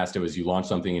in the past, it was you launched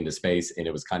something into space and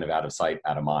it was kind of out of sight,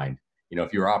 out of mind.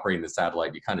 If you were operating the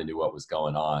satellite, you kind of knew what was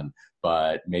going on,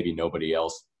 but maybe nobody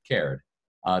else cared.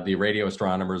 The radio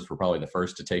astronomers were probably the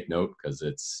first to take note because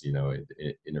it's,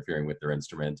 interfering with their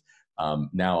instrument.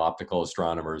 Now optical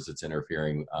astronomers, it's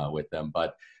interfering with them,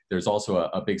 but there's also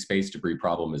a big space debris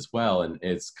problem as well. And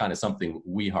it's kind of something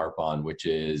we harp on, which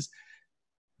is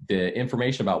the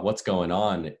information about what's going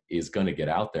on is going to get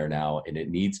out there now, and it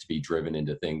needs to be driven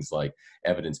into things like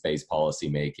evidence-based policy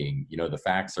making. The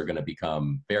facts are going to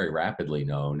become very rapidly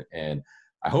known. And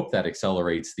I hope that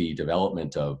accelerates the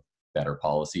development of better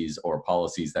policies or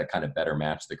policies that kind of better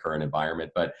match the current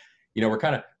environment. But you know,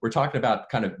 we're talking about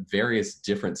kind of various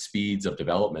different speeds of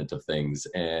development of things,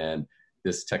 and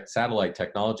this satellite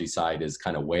technology side is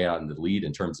kind of way out in the lead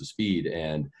in terms of speed,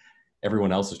 and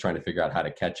everyone else is trying to figure out how to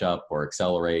catch up or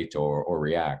accelerate or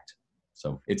react.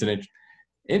 So it's an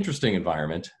interesting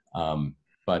environment,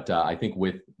 but I think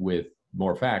with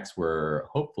more facts, we're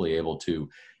hopefully able to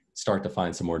start to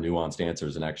find some more nuanced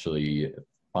answers and actually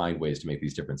find ways to make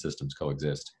these different systems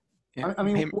coexist. Yeah. I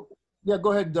mean, yeah,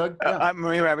 go ahead, Doug. Yeah.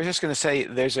 Maria, I was just going to say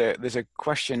there's a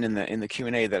question in the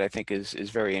Q&A that I think is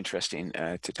very interesting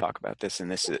to talk about this,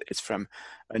 and it's from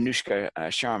Anushka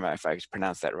Sharma, if I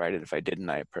pronounced that right, and if I didn't,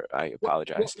 I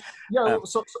apologize. Yeah.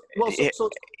 So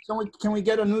can we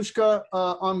get Anushka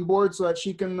on board so that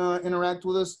she can interact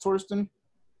with us, Torsten?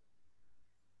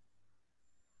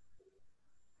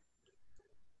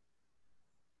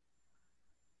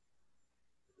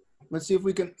 Let's see if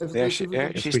we can.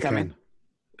 She's coming.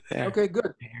 There. Okay,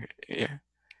 good. Yeah.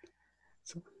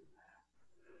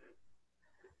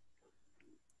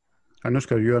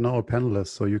 Anushka, you are now a panelist,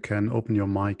 so you can open your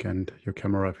mic and your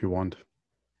camera if you want.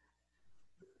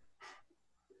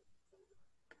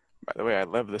 By the way, I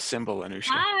love the symbol, Anushka.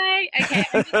 Hi.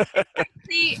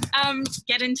 Okay. I'm just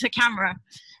get into camera.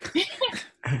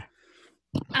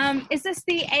 Is this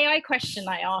the AI question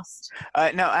I asked?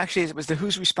 No, actually, it was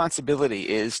whose responsibility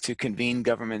is to convene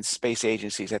government space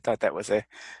agencies. I thought that was a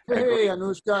Hey,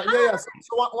 Anushka. Yeah. So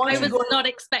why I don't you was go not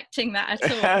expecting that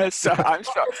at all. So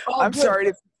I'm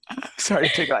sorry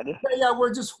to take on you. Yeah,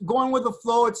 we're just going with the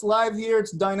flow. It's live here.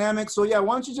 It's dynamic. So yeah,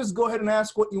 why don't you just go ahead and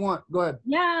ask what you want? Go ahead.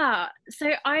 Yeah.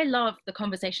 So I love the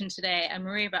conversation today, and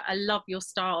Moriba, I love your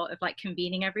style of like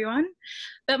convening everyone.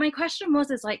 But my question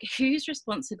was like, whose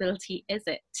responsibility is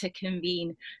it to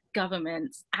convene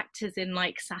governments, actors in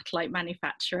like satellite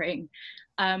manufacturing,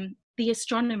 the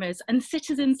astronomers and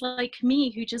citizens like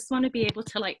me who just want to be able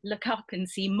to like look up and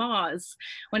see Mars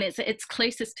when it's at its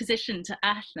closest position to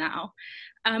Earth now?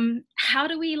 How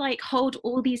do we like hold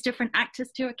all these different actors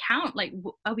to account? Like,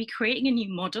 are we creating a new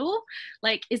model?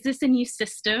 Like, is this a new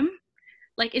system?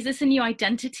 Like, is this a new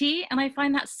identity? And I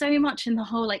find that so much in the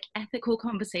whole like ethical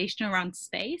conversation around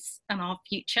space and our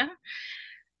future.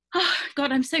 Oh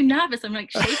God, I'm so nervous. I'm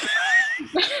like shaking.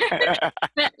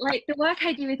 But like the work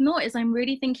I do with Nort is I'm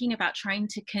really thinking about trying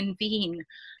to convene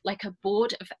like a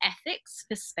board of ethics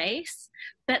for space,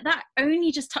 but that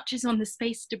only just touches on the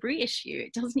space debris issue.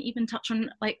 It doesn't even touch on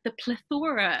like the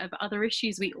plethora of other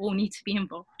issues we all need to be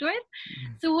involved with.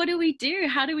 So what do we do?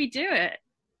 How do we do it?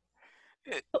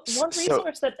 One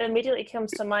resource that immediately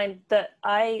comes to mind that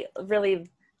I really,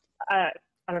 I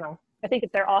don't know, I think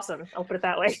they're awesome, I'll put it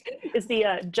that way, is the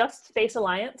Just Space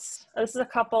Alliance. This is a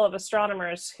couple of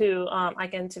astronomers who, I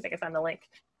can see if I can find the link,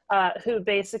 who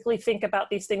basically think about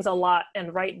these things a lot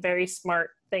and write very smart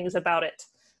things about it.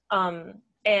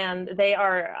 And they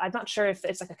are, I'm not sure if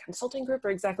it's like a consulting group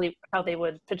or exactly how they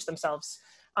would pitch themselves,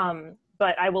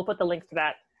 but I will put the link to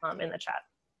that in the chat.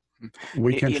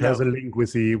 We can share the link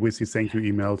with the thank you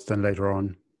emails then later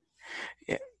on.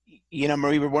 Yeah. You know,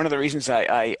 Marie, one of the reasons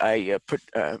I put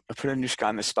Anushka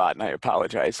on the spot, and I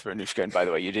apologize for Anushka. And by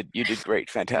the way, you did great,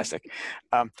 fantastic.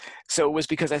 So it was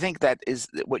because I think that is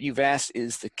what you've asked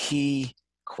is the key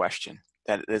question.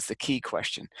 That is the key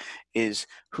question: is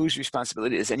whose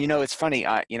responsibility it is. And you know, it's funny.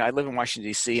 I live in Washington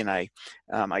D.C. and I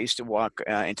used to walk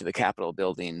into the Capitol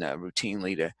building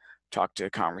routinely to talk to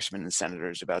congressmen and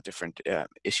senators about different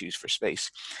issues for space.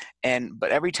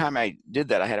 But every time I did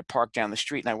that, I had to park down the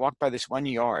street, and I walked by this one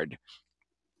yard,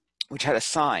 which had a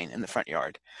sign in the front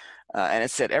yard. And it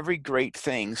said, every great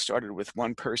thing started with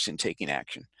one person taking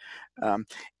action.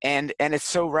 And it's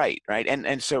so right?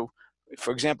 And so,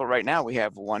 for example, right now we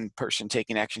have one person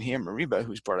taking action here, Moriba,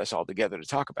 who's brought us all together to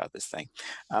talk about this thing.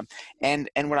 And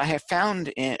what I have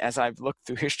found as I've looked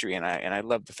through history, and I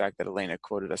love the fact that Elena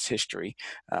quoted us history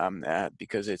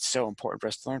because it's so important for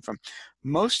us to learn from.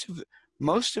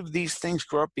 Most of these things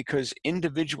grow up because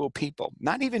individual people,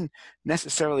 not even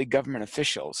necessarily government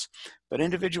officials, but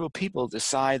individual people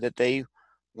decide that they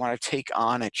want to take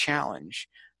on a challenge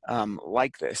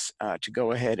like this to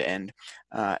go ahead and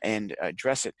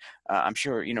address it. I'm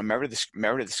sure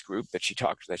Meredith's group that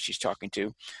she's talking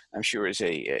to, I'm sure is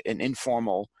an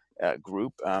informal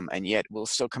group, and yet we'll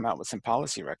still come out with some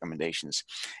policy recommendations.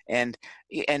 And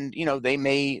you know, they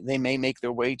may make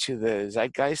their way to the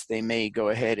zeitgeist. They may go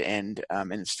ahead and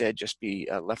instead just be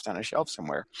left on a shelf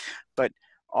somewhere. But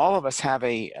all of us have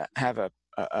a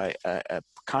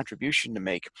contribution to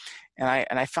make,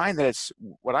 and I find that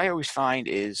what I always find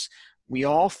is we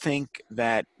all think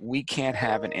that we can't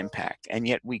have an impact, and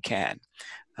yet we can.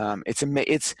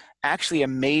 It's actually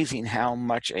amazing how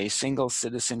much a single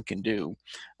citizen can do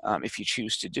if you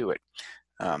choose to do it.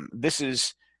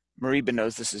 Moriba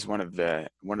knows this is one of the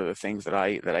things that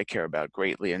I care about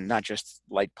greatly, and not just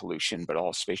light pollution, but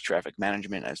all space traffic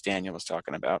management, as Daniel was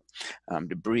talking about,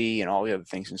 debris and all the other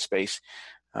things in space.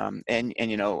 And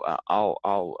you know,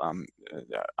 I'll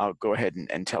go ahead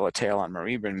and tell a tale on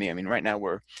Moriba and me. I mean, right now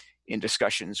we're in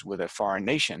discussions with a foreign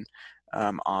nation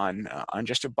on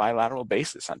just a bilateral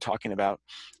basis on talking about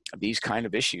these kind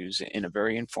of issues in a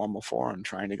very informal forum,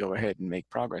 trying to go ahead and make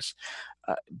progress.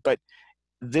 But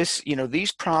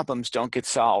these problems don't get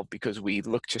solved because we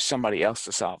look to somebody else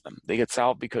to solve them. They get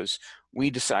solved because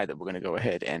we decide that we're going to go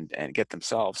ahead and get them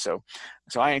solved. So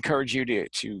I encourage you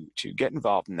to get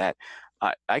involved in that.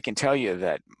 I can tell you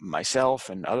that myself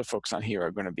and other folks on here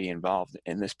are going to be involved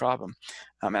in this problem.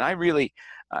 And I really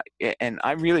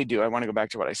do. I want to go back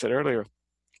to what I said earlier.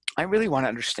 I really want to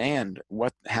understand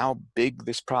how big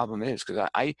this problem is, because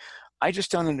I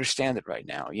just don't understand it right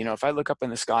now. You know, if I look up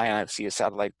in the sky and I see a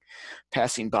satellite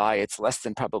passing by, it's less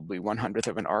than probably 1/100th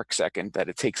of an arc second that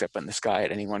it takes up in the sky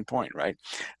at any one point, right?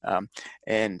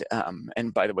 And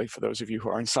by the way, for those of you who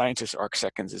aren't scientists, arc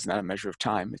seconds is not a measure of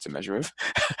time; it's a measure of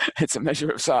it's a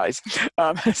measure of size.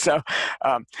 But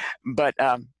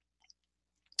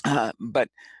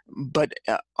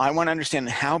I want to understand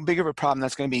how big of a problem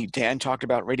that's going to be. Dan talked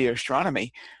about radio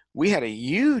astronomy. We had a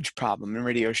huge problem in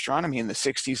radio astronomy in the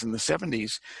 60s and the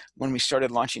 70s when we started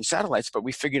launching satellites, but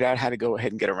we figured out how to go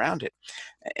ahead and get around it.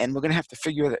 And we're going to have to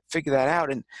figure that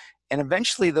out. And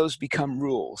eventually those become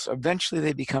rules. Eventually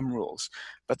they become rules.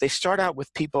 But they start out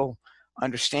with people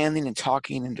understanding and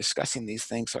talking and discussing these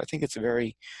things. So I think it's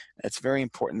very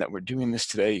important that we're doing this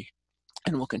today,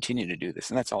 and we'll continue to do this.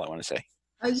 And that's all I want to say.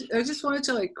 I just wanted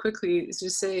to quickly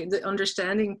just say the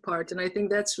understanding part, and I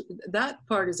think that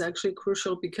part is actually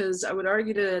crucial, because I would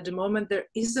argue that at the moment there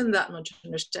isn't that much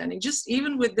understanding, just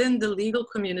even within the legal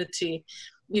community.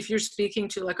 If you're speaking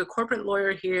to like a corporate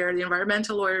lawyer here, the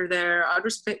environmental lawyer there,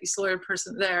 outer space lawyer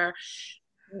person there,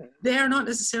 they are not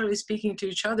necessarily speaking to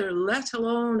each other, let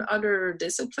alone other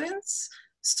disciplines.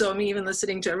 So I'm even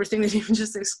listening to everything that you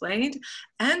just explained,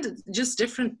 and just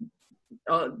different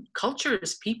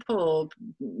cultures, people,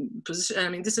 I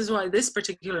mean, this is why this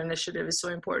particular initiative is so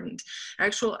important.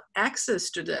 Actual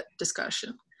access to that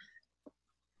discussion.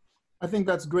 I think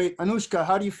that's great. Anushka,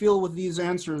 how do you feel with these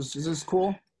answers? Is this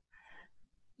cool?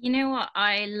 You know what?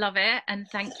 I love it. And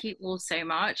thank you all so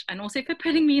much. And also for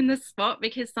putting me in the spot,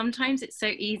 because sometimes it's so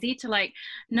easy to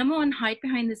number one, hide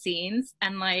behind the scenes,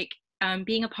 and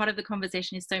being a part of the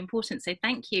conversation is so important. So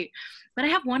thank you. But I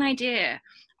have one idea.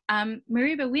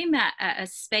 Moriba, we met at a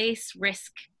space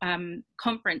risk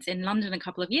conference in London a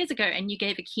couple of years ago, and you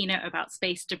gave a keynote about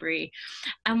space debris.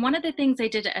 And one of the things I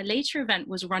did at a later event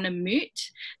was run a moot.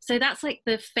 So that's like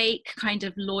the fake kind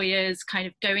of lawyers kind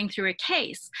of going through a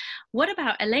case. What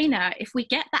about, Elena, if we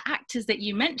get the actors that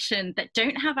you mentioned that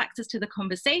don't have access to the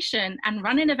conversation and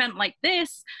run an event like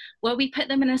this, where we put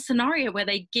them in a scenario where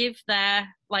they give their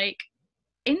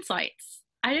insights?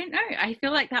 I don't know. I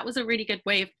feel like that was a really good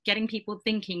way of getting people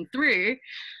thinking through.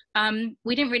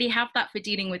 We didn't really have that for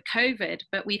dealing with COVID,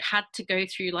 but we've had to go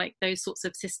through those sorts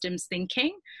of systems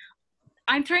thinking.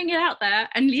 I'm throwing it out there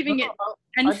and leaving it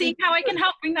and seeing how I can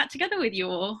help bring that together with you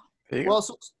all. Well,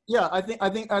 yeah, I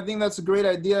think that's a great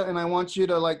idea, and I want you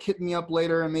to hit me up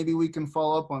later, and maybe we can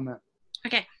follow up on that.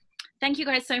 Okay. Thank you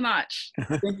guys so much.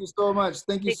 Thank you so much.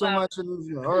 Thank you so much.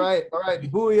 All right.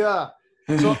 Booyah.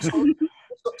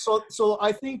 So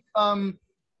I think,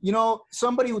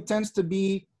 somebody who tends to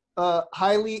be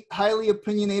highly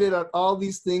opinionated at all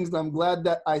these things, I'm glad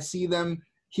that I see them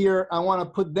here. I want to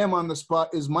put them on the spot,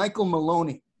 is Michael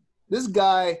Maloney. This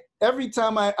guy, every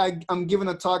time I'm giving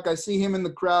a talk, I see him in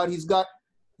the crowd. He's got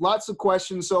lots of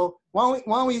questions. So why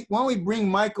don't we bring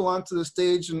Michael onto the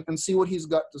stage and see what he's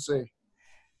got to say?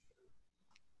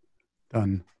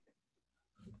 Done.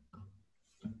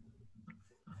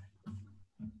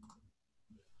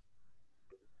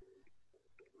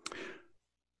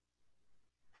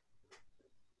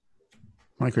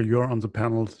 Michael, you're on the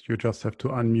panel. You just have to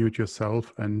unmute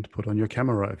yourself and put on your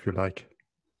camera if you like.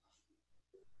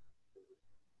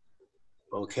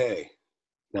 Okay,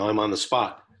 now I'm on the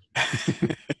spot.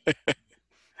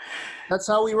 That's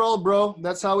how we roll, bro.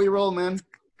 That's how we roll, man.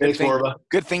 Thanks, Moriba.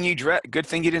 Good thing you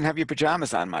didn't have your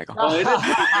pajamas on, Michael. Oh, it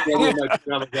is. My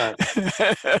pajamas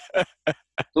on.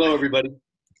 Hello, everybody.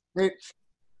 Hey.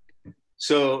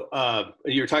 So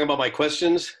you're talking about my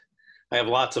questions. I have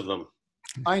lots of them.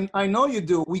 I know you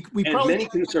do. We probably many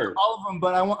concerns. All of them,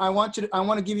 but I want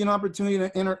to give you an opportunity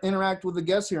to interact with the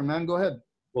guests here, man. Go ahead.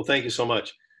 Well, thank you so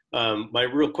much. My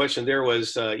real question there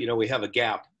was, we have a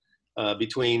gap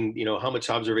between, how much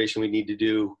observation we need to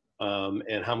do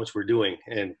and how much we're doing.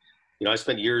 And, I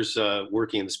spent years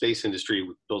working in the space industry,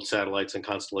 built satellites and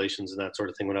constellations and that sort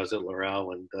of thing when I was at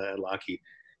Loverro and at Lockheed.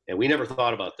 And we never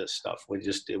thought about this stuff. We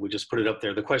just put it up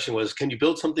there. The question was, can you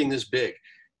build something this big?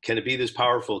 Can it be this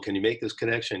powerful? Can you make this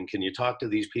connection? Can you talk to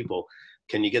these people?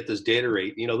 Can you get this data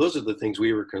rate? Those are the things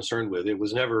we were concerned with. It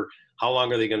was never, how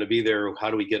long are they going to be there?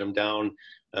 How do we get them down?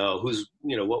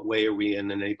 What way are we in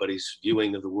anybody's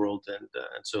viewing of the world? And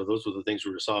so those were the things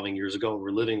we were solving years ago. And we're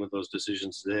living with those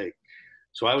decisions today.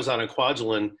 So I was on a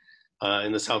Kwajalein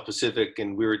in the South Pacific,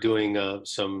 and we were doing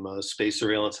some space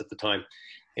surveillance at the time.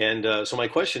 And so my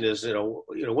question is,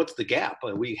 what's the gap?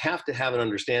 We have to have an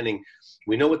understanding.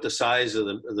 We know what the size of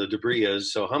the debris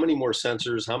is. So how many more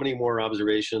sensors, how many more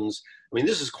observations? I mean,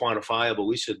 this is quantifiable.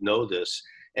 We should know this.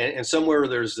 And somewhere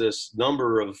there's this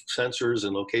number of sensors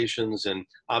and locations and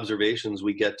observations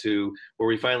we get to where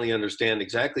we finally understand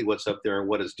exactly what's up there and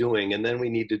what it's doing. And then we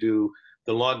need to do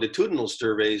the longitudinal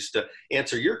surveys to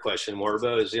answer your question,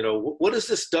 Moriba, is, what does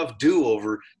this stuff do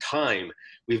over time?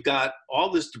 We've got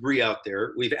all this debris out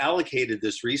there. We've allocated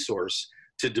this resource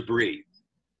to debris.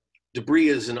 Debris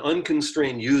is an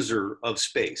unconstrained user of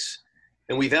space.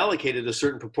 And we've allocated a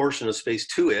certain proportion of space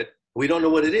to it. We don't know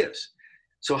what it is.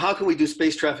 So how can we do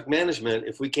space traffic management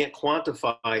if we can't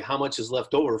quantify how much is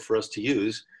left over for us to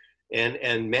use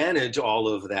and manage all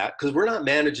of that? Because we're not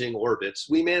managing orbits.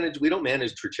 We don't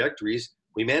manage trajectories.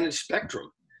 We manage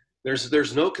spectrum.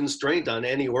 There's no constraint on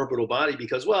any orbital body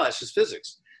because, well, it's just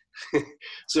physics.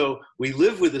 So we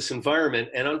live with this environment.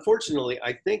 And unfortunately,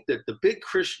 I think that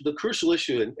the crucial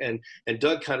issue, and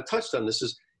Doug kind of touched on this,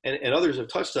 is, and others have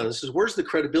touched on this, is where's the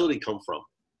credibility come from?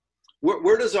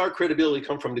 Where does our credibility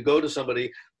come from to go to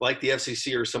somebody like the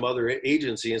FCC or some other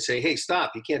agency and say, hey,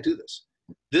 stop, you can't do this.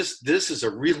 This is a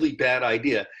really bad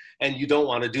idea, and you don't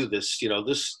want to do this.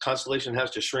 This constellation has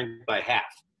to shrink by half.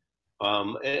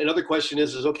 Another question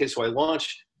is okay, so I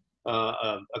launch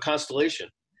a constellation,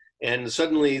 and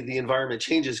suddenly the environment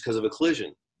changes because of a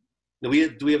collision. Do we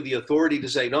have the authority to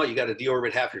say, no, you got to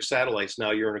deorbit half your satellites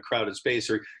now, you're in a crowded space,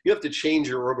 or you have to change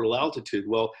your orbital altitude?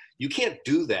 Well, you can't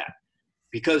do that,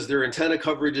 because their antenna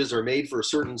coverages are made for a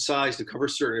certain size to cover a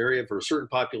certain area for a certain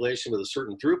population with a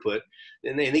certain throughput,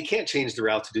 and they can't change their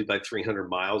altitude by 300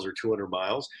 miles or 200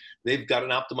 miles. They've got an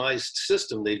optimized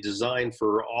system they've designed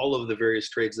for all of the various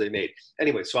trades they made.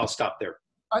 Anyway, so I'll stop there.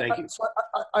 Thank you. So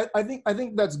I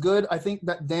think that's good. I think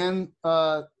that Dan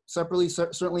Ceperley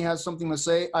certainly has something to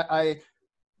say.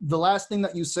 The last thing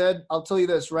that you said, I'll tell you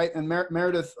this, right? And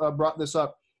Meredith brought this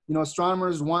up.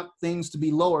 Astronomers want things to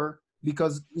be lower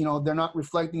because they're not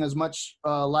reflecting as much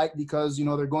light because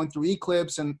they're going through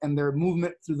eclipse and their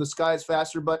movement through the sky is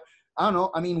faster. But I don't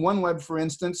know. I mean, OneWeb, for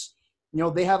instance,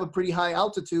 they have a pretty high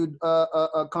altitude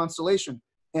constellation,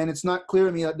 and it's not clear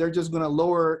to me that they're just going to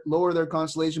lower their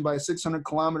constellation by 600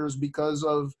 kilometers because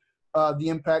of the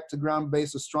impact to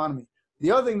ground-based astronomy.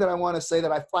 The other thing that I want to say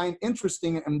that I find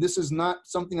interesting, and this is not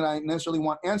something that I necessarily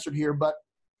want answered here, but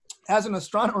as an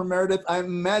astronomer, Meredith, I'm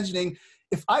imagining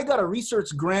if I got a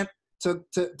research grant to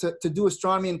do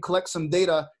astronomy and collect some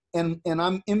data, and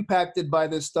I'm impacted by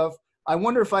this stuff, I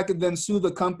wonder if I could then sue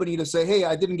the company to say, hey,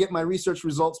 I didn't get my research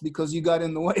results because you got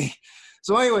in the way.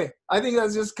 So anyway, I think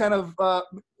that's just kind of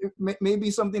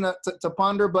maybe something to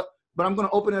ponder, but I'm going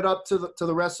to open it up to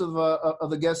the rest of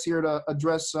the guests here to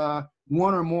address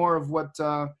one or more of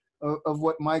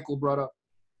what Michael brought up.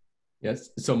 Yes.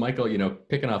 So Michael,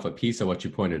 picking off a piece of what you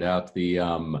pointed out,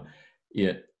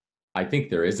 I think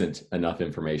there isn't enough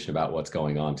information about what's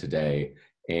going on today.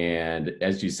 And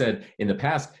as you said, in the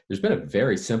past, there's been a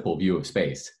very simple view of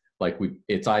space. Like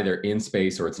it's either in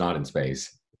space or it's not in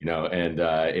space, and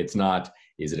it's not,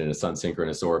 is it in a sun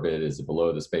synchronous orbit? Is it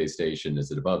below the space station?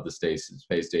 Is it above the space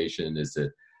station? Is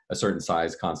it a certain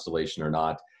size constellation or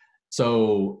not?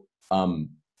 So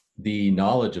the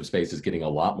knowledge of space is getting a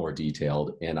lot more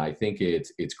detailed. And I think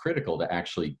it's critical to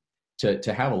actually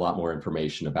to have a lot more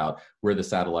information about where the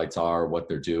satellites are, what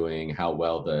they're doing, how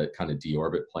well the kind of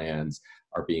deorbit plans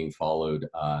are being followed,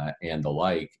 and the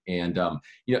like. And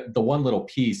the one little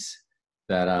piece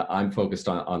that I'm focused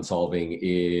on solving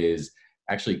is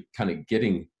actually kind of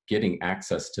getting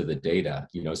access to the data.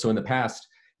 So in the past,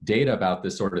 data about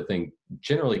this sort of thing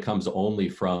generally comes only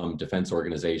from defense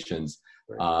organizations,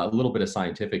 a little bit of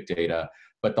scientific data.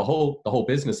 But the whole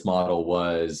business model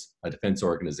was a defense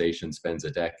organization spends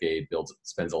a decade,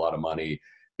 spends a lot of money,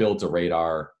 builds a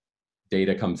radar,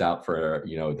 data comes out for,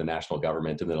 you know, the national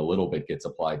government, and then a little bit gets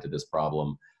applied to this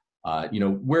problem. You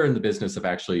know, we're in the business of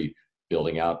actually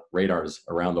building out radars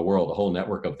around the world, a whole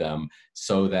network of them,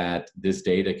 so that this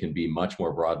data can be much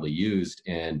more broadly used.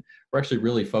 And we're actually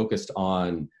really focused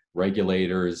on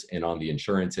regulators and on the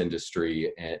insurance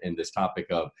industry, and this topic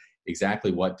of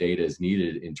exactly what data is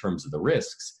needed in terms of the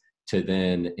risks to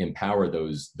then empower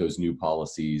those new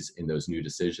policies and those new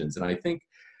decisions. And I think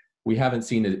we haven't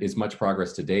seen as much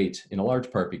progress to date, in a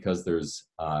large part because there's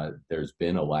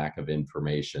been a lack of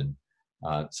information.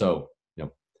 So, you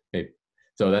know,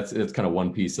 so that's kind of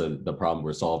one piece of the problem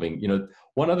we're solving. You know,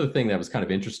 one other thing that was kind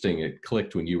of interesting, it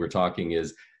clicked when you were talking,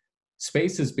 is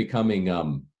space is becoming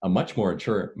a much more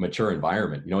mature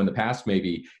environment. You know, in the past,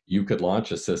 maybe you could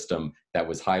launch a system that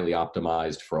was highly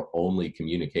optimized for only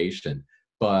communication,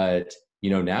 but you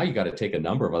know, now you got to take a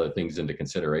number of other things into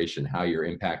consideration: how you're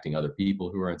impacting other people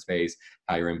who are in space,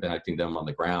 how you're impacting them on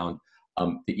the ground.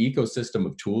 The ecosystem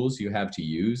of tools you have to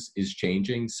use is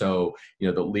changing. So, you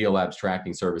know, the LeoLabs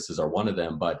tracking services are one of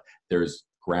them, but there's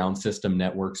ground system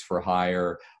networks for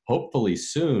hire. Hopefully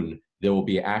soon there will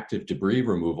be active debris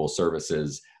removal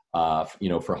services, you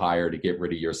know, for hire to get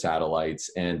rid of your satellites.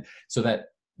 And so that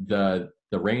the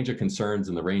range of concerns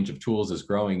and the range of tools is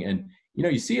growing. And, you know,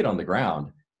 you see it on the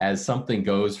ground as something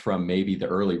goes from maybe the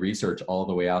early research all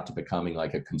the way out to becoming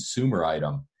like a consumer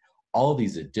item. All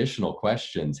these additional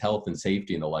questions, health and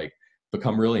safety and the like,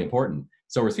 become really important.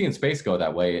 So we're seeing space go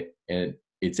that way, and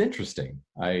it's interesting.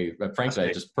 Frankly,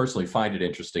 I just personally find it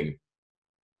interesting.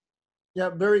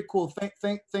 Yeah, very cool.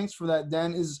 Thanks for that,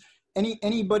 Dan. Is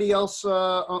anybody else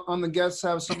on the guests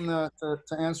have something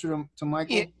to answer to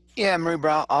Michael? Yeah,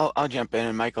 Moriba, I'll jump in.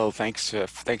 And Michael, thanks for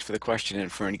the question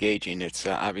and for engaging. It's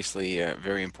obviously a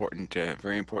very important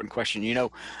question. You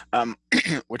know,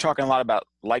 we're talking a lot about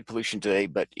light pollution today,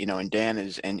 but you know, and Dan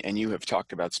and you have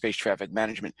talked about space traffic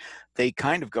management. They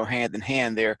kind of go hand in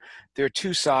hand. They're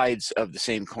two sides of the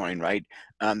same coin, right?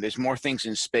 There's more things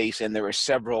in space, and there are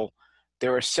several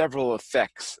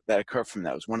effects that occur from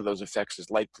those. One of those effects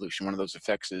is light pollution. One of those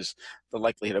effects is the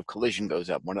likelihood of collision goes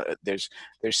up. There's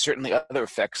certainly other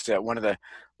effects. One of the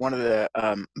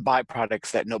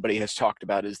byproducts that nobody has talked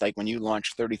about is like when you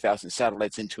launch 30,000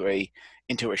 satellites into a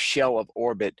shell of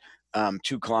orbit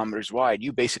 2 kilometers wide,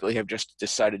 you basically have just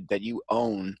decided that you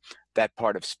own that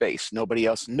part of space. Nobody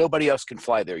else can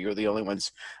fly there. You're the only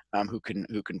ones who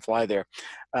can fly there.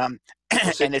 And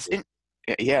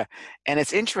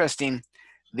it's interesting.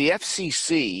 The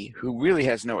FCC, who really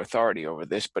has no authority over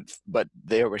this, but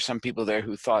there were some people there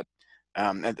who thought,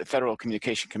 at the Federal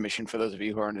Communication Commission, for those of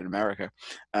you who aren't in America,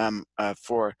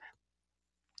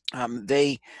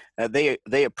 they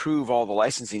approve all the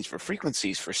licensings for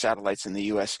frequencies for satellites in the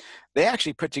U.S. They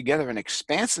actually put together an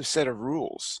expansive set of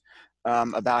rules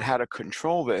about how to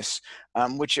control this,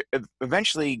 which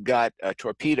eventually got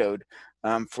torpedoed.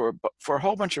 For a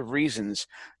whole bunch of reasons,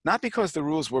 not because the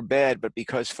rules were bad, but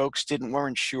because folks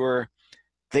weren't sure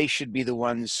they should be the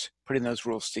ones putting those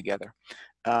rules together,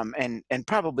 and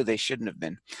probably they shouldn't have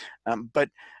been. But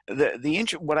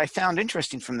what I found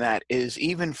interesting from that is,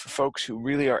 even for folks who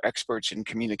really are experts in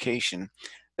communication,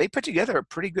 they put together a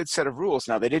pretty good set of rules.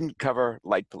 Now, they didn't cover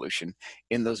light pollution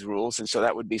in those rules, and so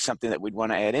that would be something that we'd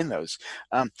want to add in those.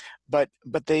 But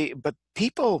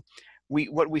people.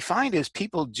 What we find is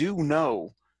people do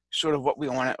know sort of what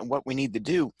we need to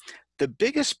do. The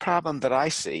biggest problem that I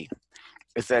see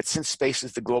is that since space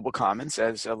is the global commons,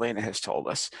 as Elena has told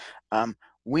us,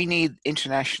 we need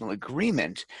international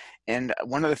agreement. And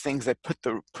one of the things that put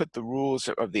the rules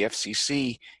of the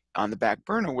FCC on the back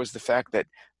burner was the fact that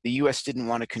the U.S. didn't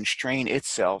want to constrain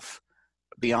itself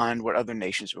beyond what other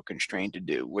nations were constrained to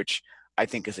do, which I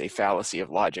think is a fallacy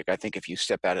of logic. I think if you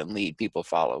step out and lead, people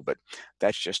follow, but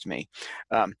that's just me.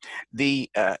 But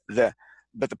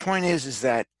the point is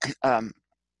that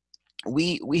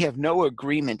we have no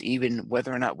agreement even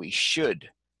whether or not we should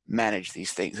manage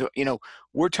these things. You know,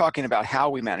 we're talking about how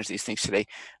we manage these things today.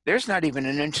 There's not even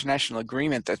an international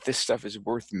agreement that this stuff is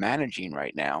worth managing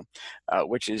right now,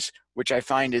 which I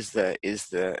find is the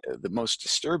most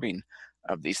disturbing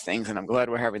of these things. And I'm glad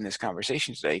we're having this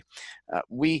conversation today.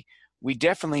 We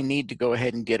definitely need to go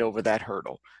ahead and get over that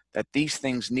hurdle, that these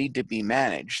things need to be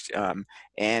managed.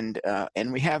 And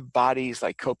we have bodies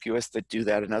like Copious that do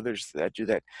that and others that do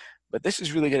that. But this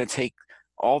is really going to take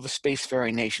all the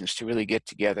spacefaring nations to really get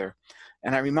together.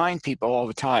 And I remind people all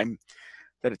the time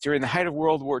that during the height of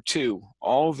World War II,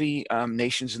 all the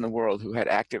nations in the world who had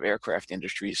active aircraft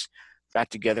industries got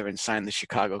together and signed the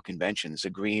Chicago Conventions,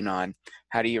 agreeing on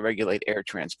how do you regulate air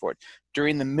transport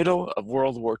during the middle of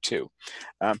World War II.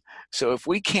 So if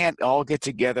we can't all get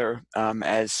together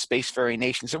as spacefaring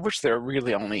nations, of which there are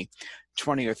really only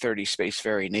 20 or 30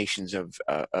 spacefaring nations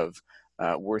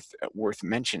worth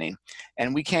mentioning,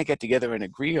 and we can't get together and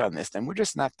agree on this, then we're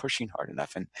just not pushing hard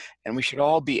enough. And we should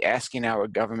all be asking our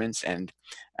governments and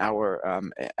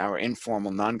our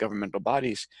informal non-governmental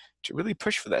bodies to really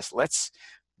push for this.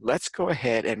 Let's go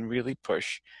ahead and really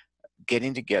push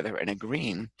getting together and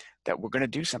agreeing that we're going to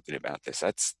do something about this.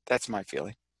 That's my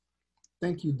feeling.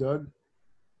 Thank you, Doug.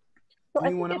 So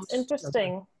Anyone I think else? it's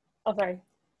interesting. Oh, sorry.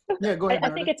 Yeah, go ahead. I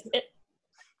think it's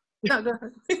No, go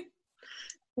ahead.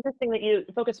 interesting that you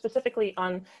focus specifically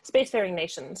on spacefaring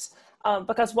nations,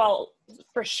 because while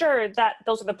for sure that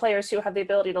those are the players who have the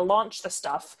ability to launch the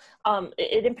stuff,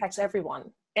 it impacts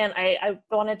everyone. And I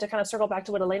wanted to kind of circle back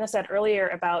to what Elena said earlier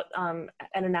about an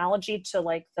analogy to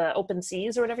like the open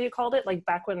seas or whatever you called it, like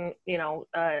back when, you know,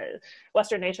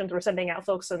 Western nations were sending out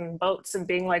folks in boats and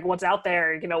being like, what's out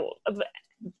there, you know.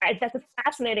 That's a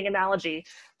fascinating analogy,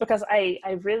 because I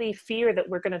really fear that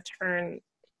we're going to turn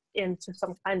into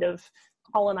some kind of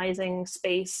colonizing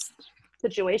space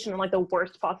situation in like the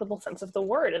worst possible sense of the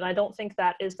word. And I don't think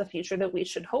that is the future that we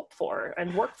should hope for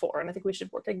and work for. And I think we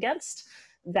should work against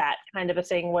that kind of a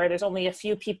thing where there's only a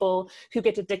few people who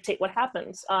get to dictate what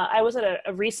happens. I was at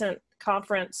a recent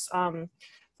conference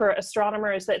for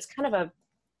astronomers that's kind of a,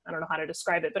 I don't know how to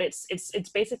describe it, but it's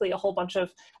basically a whole bunch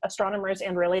of astronomers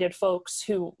and related folks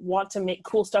who want to make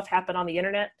cool stuff happen on the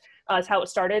internet. Is how it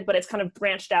started, but it's kind of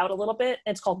branched out a little bit.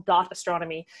 It's called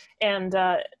Astronomy. And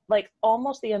like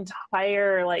almost the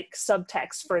entire like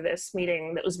subtext for this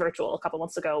meeting that was virtual a couple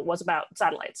months ago was about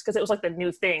satellites, because it was like the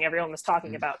new thing everyone was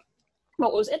talking about.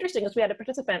 What was interesting is we had a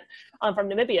participant from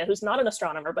Namibia who's not an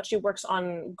astronomer, but she works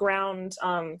on ground,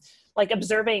 like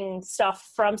observing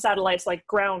stuff from satellites, like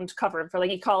ground cover for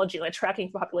like ecology, like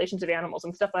tracking populations of animals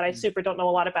and stuff that I super don't know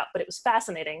a lot about, but it was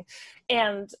fascinating.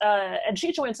 And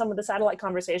she joined some of the satellite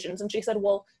conversations, and she said,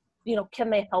 well, you know, can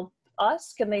they help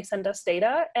us? Can they send us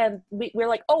data? And we're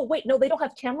like, oh, wait, no, they don't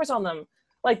have cameras on them.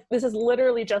 Like, this is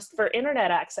literally just for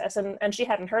internet access. And she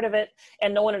hadn't heard of it.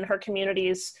 And no one in her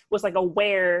communities was like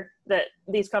aware that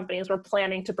these companies were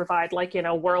planning to provide like, you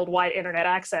know, worldwide internet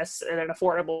access at an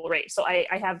affordable rate. So I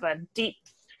have deep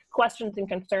questions and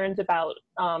concerns about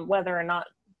whether or not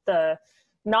the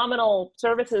nominal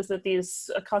services that these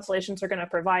constellations are going to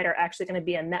provide are actually going to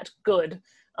be a net good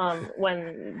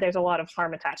when there's a lot of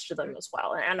harm attached to them as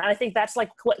well. And I think that's like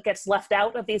what gets left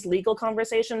out of these legal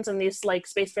conversations and these like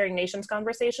spacefaring nations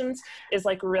conversations is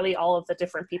like really all of the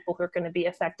different people who are going to be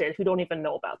affected who don't even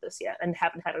know about this yet and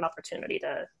haven't had an opportunity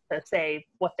to say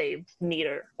what they need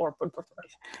or would prefer.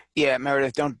 Yeah,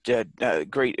 Meredith,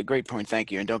 great point,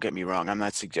 thank you. And don't get me wrong, I'm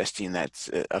not suggesting that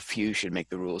a few should make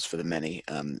the rules for the many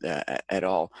at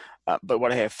all. But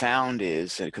what I have found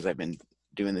is, because I've been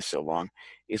doing this so long,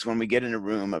 is when we get in a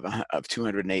room of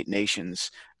 208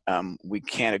 nations, we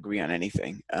can't agree on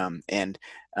anything. And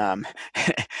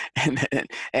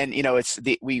you know, it's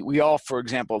we all, for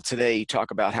example, today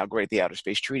talk about how great the Outer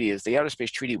Space Treaty is. The Outer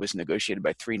Space Treaty was negotiated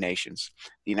by 3 nations: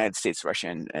 the United States, Russia,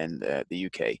 and the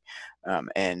UK,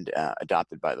 and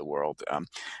adopted by the world.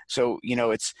 So you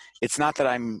know, it's not that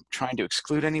I'm trying to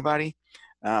exclude anybody.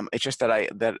 It's just that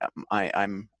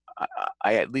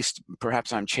I at least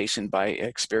perhaps I'm chastened by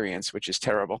experience, which is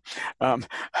terrible.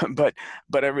 But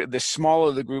the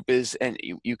smaller the group is, and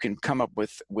you can come up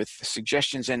with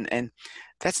suggestions, and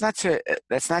that's not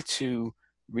to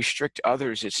restrict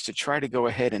others. It's to try to go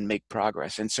ahead and make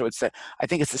progress. And so I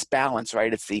think it's this balance,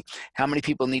 right? It's how many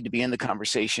people need to be in the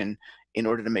conversation in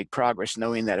order to make progress,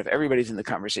 knowing that if everybody's in the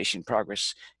conversation,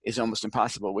 progress is almost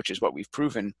impossible, which is what we've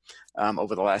proven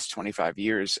over the last 25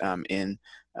 years in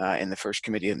the first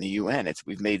committee in the UN.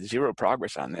 We've made 0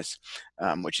 progress on this,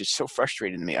 which is so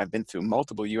frustrating to me. I've been through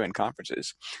multiple UN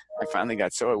conferences. I finally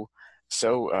got so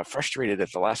frustrated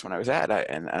at the last one I was at,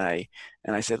 and I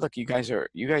said, look, you guys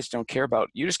don't care about,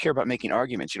 you just care about making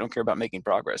arguments. You don't care about making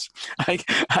progress.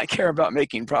 I care about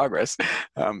making progress.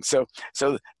 So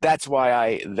that's why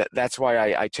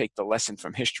I take the lesson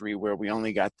from history, where we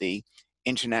only got the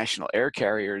international air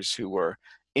carriers who were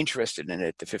interested in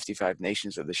it, the 55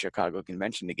 nations of the Chicago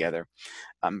Convention together,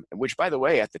 which, by the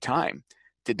way, at the time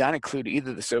did not include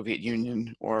either the Soviet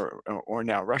Union or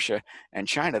now Russia and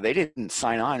China. They didn't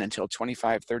sign on until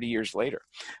 25, 30 years later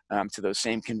to those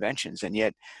same conventions, and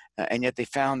yet they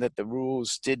found that the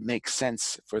rules did make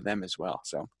sense for them as well.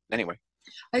 So anyway,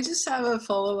 I just have a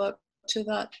follow-up to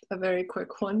that, a very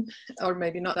quick one, or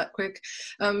maybe not that quick.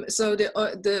 So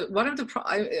one of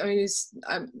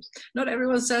the not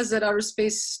everyone says that our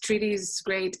space treaty is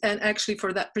great, and actually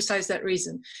for that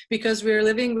reason, because we're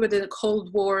living within a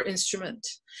Cold War instrument.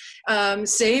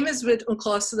 Same as with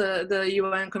UNCLOS, the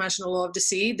UN Convention on Law of the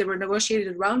Sea. They were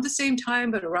negotiated around the same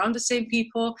time, but around the same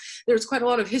people. There's quite a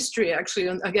lot of history, actually,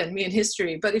 again, me and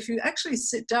history. But if you actually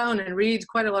sit down and read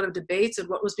quite a lot of debates of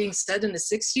what was being said in the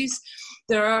 60s,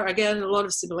 there are, again, a lot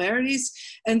of similarities,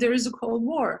 and there is a Cold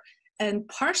War. And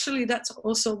partially that's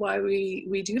also why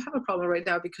we do have a problem right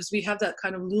now, because we have that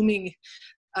kind of looming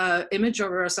image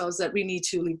of ourselves that we need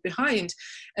to leave behind.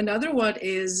 Another one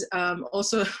is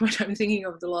also when I'm thinking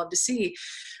of the law of the sea,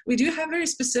 we do have very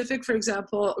specific, for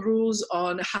example, rules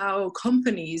on how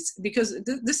companies, because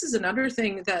this is another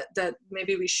thing that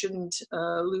maybe we shouldn't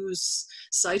lose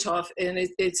sight of, and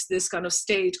it's this kind of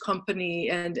state, company,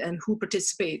 and who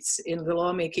participates in the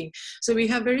lawmaking. So we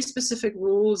have very specific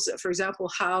rules, for example,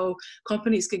 how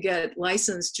companies could get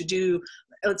licensed to do,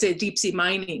 let's say, deep sea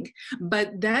mining,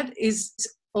 but that is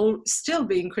still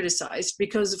being criticized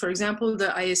because, for example,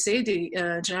 the ISA, the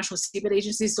International Seabed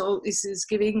Agency, is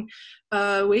giving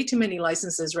way too many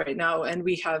licenses right now, and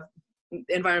we have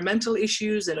environmental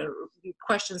issues and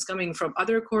questions coming from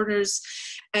other corners.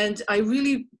 And I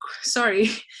really, sorry,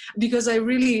 because I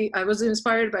was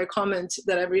inspired by a comment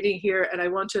that I'm reading here, and I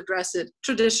want to address it: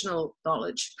 traditional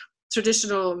knowledge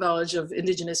of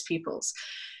indigenous peoples.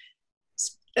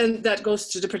 And that goes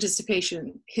to the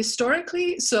participation.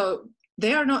 Historically, so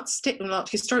they are not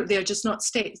they are just not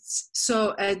states.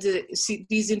 So at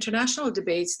these international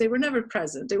debates, they were never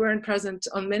present. They weren't present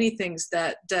on many things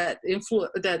that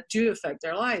do affect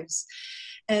their lives.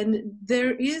 And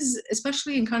there is,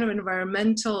 especially in kind of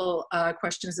environmental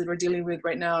questions that we're dealing with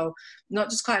right now, not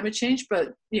just climate change,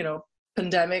 but, you know,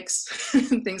 pandemics,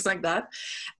 things like that.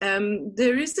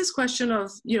 There is this question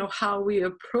of, you know, how we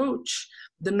approach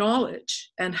the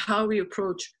knowledge and how we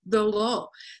approach the law.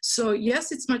 So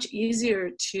yes, it's much easier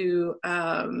to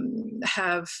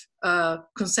have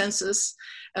consensus,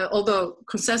 although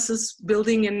consensus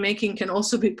building and making can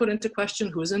also be put into question: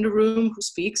 who's in the room, who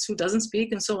speaks, who doesn't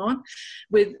speak, and so on,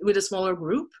 with a smaller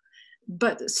group.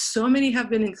 But so many have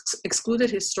been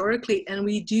excluded historically, and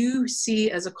we do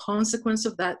see as a consequence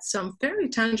of that some very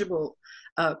tangible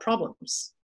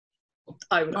problems,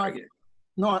 I would argue.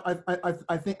 No,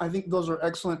 I think those are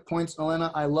excellent points,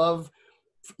 Elena. I love,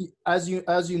 as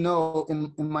you know,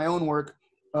 in my own work,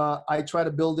 I try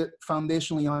to build it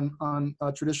foundationally on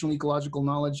traditional ecological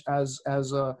knowledge as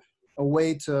a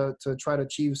way to try to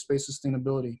achieve space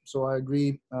sustainability. So I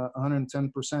agree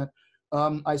 110%.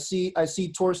 I see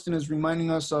Torsten is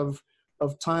reminding us of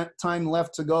time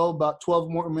left to go, about 12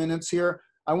 more minutes here.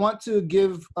 I want to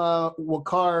give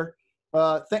Waqar,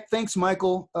 thanks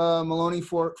Michael Maloney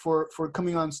for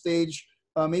coming on stage.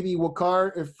 Maybe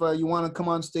Waqar, if you want to come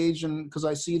on stage, and because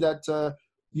I see that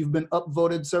you've been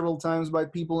upvoted several times by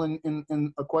people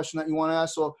in a question that you want to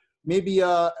ask. So maybe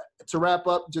to wrap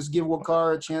up, just give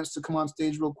Waqar a chance to come on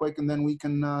stage real quick, and then we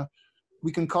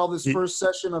can call this first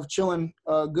session of chillin'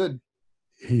 good.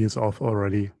 He is off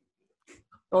already.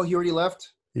 Oh, he already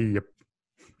left? Yep.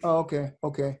 Oh,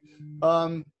 okay.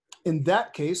 In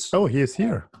that case. Oh, he is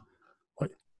here.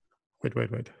 Wait.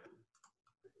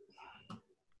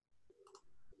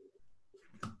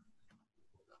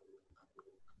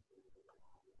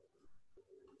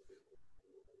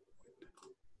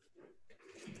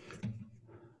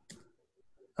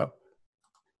 Oh.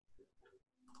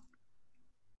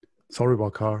 Sorry,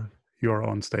 Waqar. You are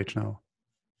on stage now.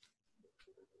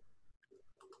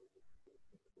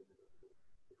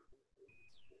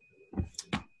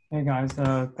 Hey guys,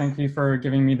 thank you for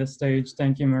giving me the stage.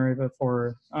 Thank you, Moriba,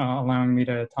 for allowing me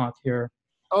to talk here.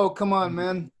 Oh, come on,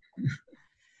 man.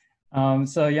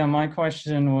 So yeah, my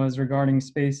question was regarding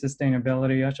space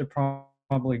sustainability. I should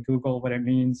probably Google what it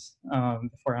means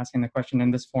before asking the question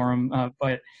in this forum.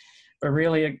 But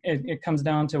really, it comes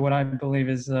down to what I believe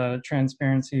is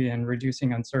transparency and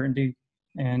reducing uncertainty.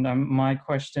 And my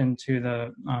question to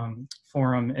the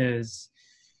forum is,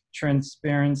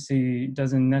 transparency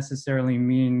doesn't necessarily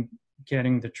mean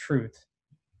getting the truth.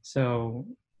 So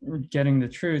getting the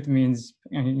truth means,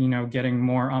 you know, getting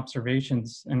more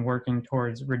observations and working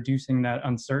towards reducing that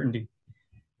uncertainty.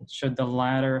 Should the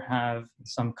latter have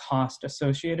some cost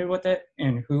associated with it,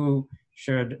 and who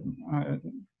should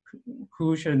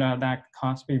that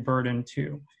cost be burdened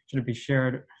to? Should it be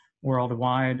shared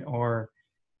worldwide, or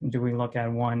do we look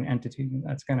at one entity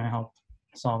that's going to help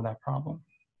solve that problem?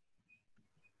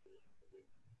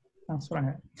 That's what I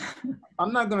had.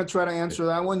 I'm not going to try to answer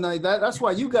that one. That's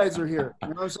why you guys are here. You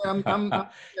know what I'm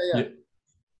saying?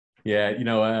 Yeah, you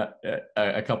know,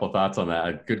 a couple of thoughts on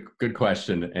that. Good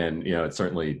question, and you know, it's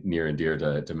certainly near and dear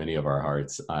to many of our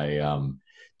hearts.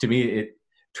 To me,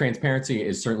 transparency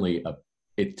is certainly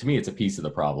to me, it's a piece of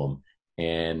the problem,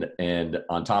 and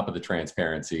on top of the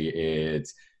transparency,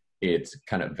 it's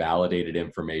kind of validated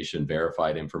information,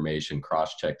 verified information,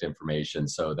 cross-checked information,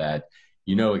 so that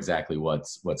you know exactly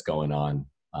what's going on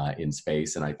in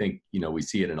space. And I think, you know, we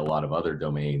see it in a lot of other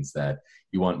domains that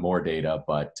you want more data,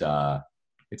 but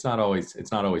it's not always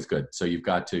good. So you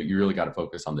really got to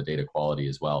focus on the data quality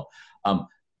as well.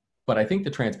 But I think the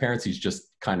transparency is just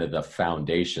kind of the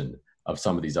foundation of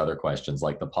some of these other questions,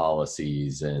 like the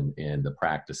policies and the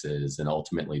practices and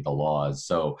ultimately the laws.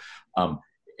 So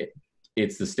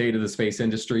it's the state of the space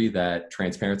industry that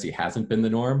transparency hasn't been the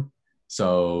norm.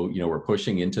 So, you know, we're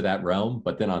pushing into that realm,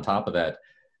 but then on top of that,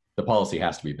 the policy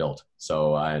has to be built.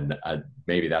 So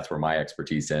maybe that's where my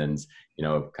expertise ends. You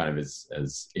know, kind of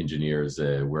as engineers,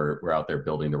 we're out there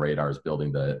building the radars,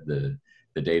 building the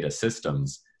data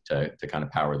systems to kind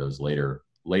of power those later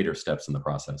steps in the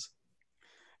process.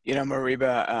 You know,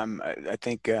 Moriba, I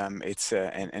think it's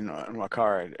and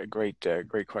Wakar, a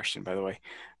great question, by the way.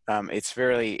 It's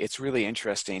really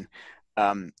interesting.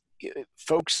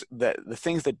 Folks, the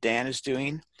things that Dan is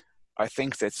doing are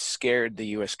things that scared the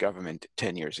U.S. government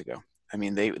 10 years ago. I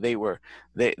mean, there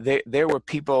were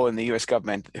people in the U.S.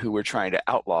 government who were trying to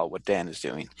outlaw what Dan is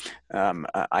doing.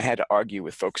 I had to argue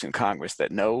with folks in Congress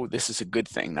that no, this is a good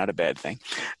thing, not a bad thing,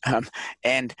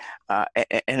 and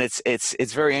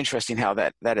it's very interesting how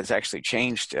that has actually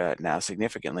changed now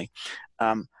significantly.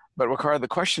 But Wakar, the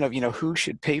question of, you know, who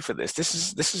should pay for this? This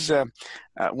is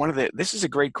a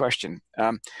great question.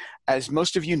 As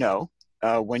most of you know,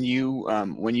 when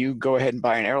you go ahead and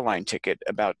buy an airline ticket,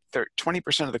 about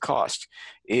 20% of the cost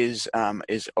is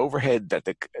overhead that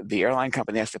the airline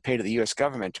company has to pay to the U.S.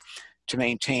 government to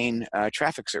maintain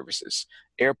traffic services,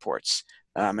 airports,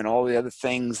 and all the other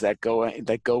things that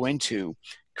go into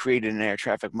creating an air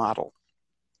traffic model.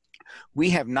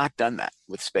 We have not done that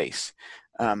with space.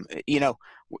 You know,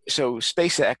 so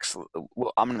SpaceX,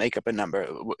 I'm going to make up a number.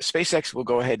 SpaceX will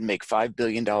go ahead and make $5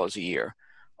 billion a year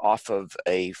off of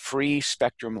a free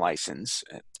Spectrum license.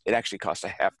 It actually costs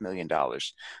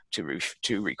 $500,000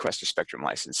 to request a Spectrum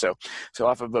license. So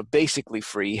off of a basically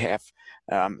free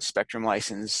Spectrum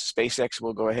license, SpaceX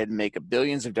will go ahead and make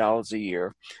billions of dollars a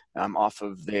year off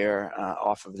of their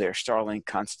Starlink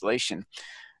constellation.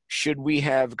 Should we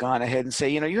have gone ahead and say,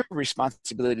 you know, you have a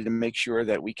responsibility to make sure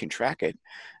that we can track it,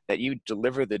 that you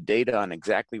deliver the data on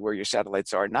exactly where your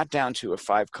satellites are, not down to a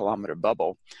 5-kilometer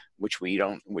bubble, which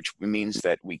means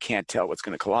that we can't tell what's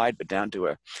going to collide, but down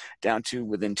to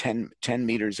within 10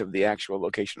 meters of the actual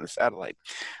location of the satellite.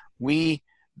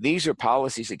 These are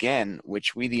policies, again,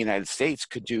 which we, the United States,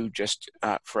 could do just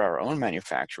for our own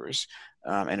manufacturers.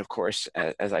 And of course,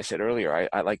 as I said earlier,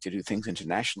 I like to do things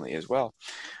internationally as well.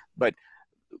 But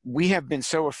we have been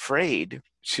so afraid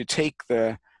to take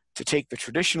the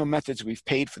traditional methods we've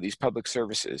paid for these public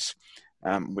services,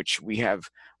 which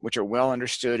are well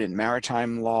understood in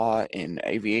maritime law, in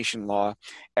aviation law.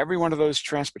 Every one of those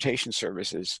transportation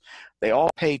services, they all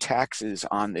pay taxes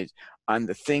on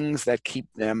the things that keep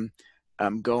them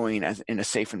going in a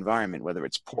safe environment, whether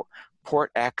it's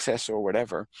port access or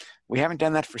whatever. We haven't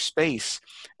done that for space.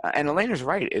 And Elena's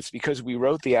right. It's because we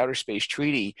wrote the Outer Space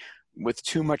Treaty with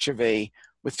too much of a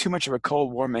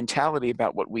Cold War mentality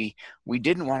about what we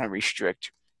didn't want to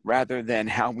restrict, rather than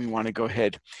how we want to go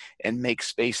ahead and make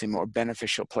space a more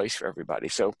beneficial place for everybody.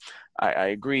 So I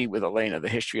agree with Elena. The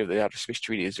history of the Outer Space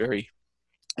Treaty is very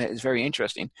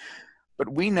interesting. But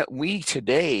we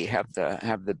today have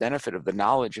the benefit of the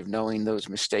knowledge of knowing those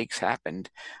mistakes happened,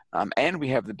 and we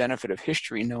have the benefit of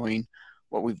history knowing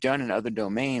what we've done in other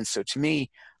domains. So to me,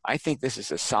 I think this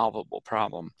is a solvable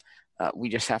problem. We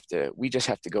just have to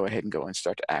go ahead and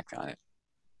start to act on it.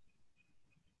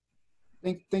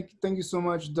 Thank you so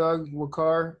much, Doug,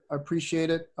 Wakar. I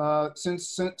appreciate it.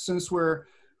 Since we're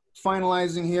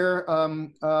finalizing here,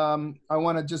 I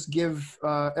want to just give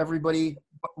everybody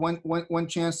one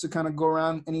chance to kind of go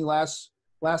around. Any last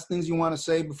things you want to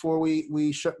say before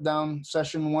we shut down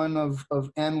session 1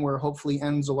 of N, where hopefully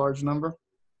N's a large number?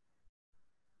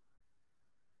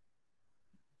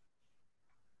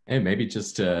 Hey, maybe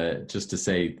just to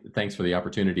say thanks for the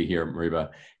opportunity here, Moriba.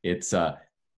 It's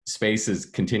space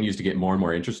continues to get more and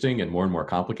more interesting and more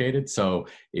complicated. So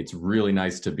it's really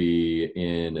nice to be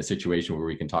in a situation where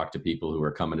we can talk to people who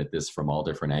are coming at this from all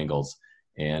different angles.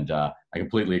 And I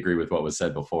completely agree with what was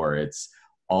said before. It's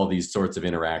all these sorts of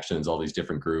interactions, all these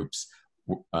different groups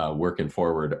working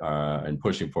forward and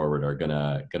pushing forward are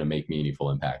gonna make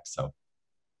meaningful impact. So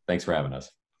thanks for having us.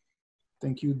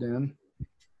 Thank you, Dan.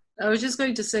 I was just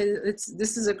going to say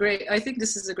I think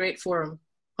this is a great forum.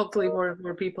 Hopefully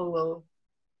more people will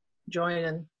join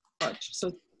and watch.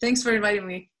 So thanks for inviting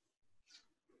me.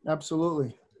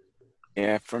 Absolutely.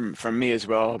 Yeah, from me as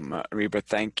well, Moriba,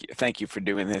 thank you for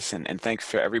doing this, and thanks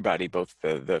for everybody, both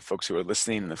the folks who are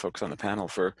listening and the folks on the panel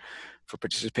for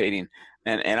participating.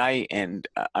 And I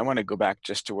want to go back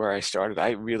just to where I started.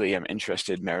 I really am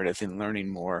interested, Meredith, in learning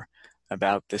more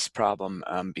about this problem,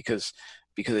 because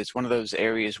it's one of those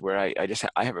areas where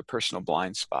I have a personal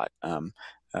blind spot.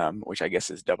 Which I guess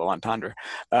is double entendre,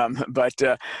 but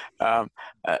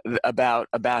about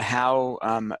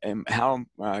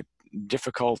how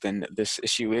difficult and this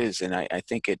issue is, and I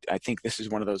think this is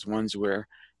one of those ones where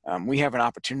we have an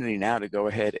opportunity now to go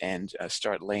ahead and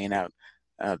start laying out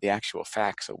the actual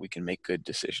facts so we can make good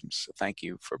decisions. So thank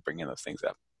you for bringing those things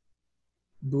up.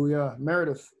 Booyah.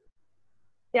 Meredith.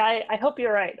 Yeah, I hope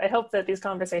you're right. I hope that these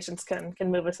conversations can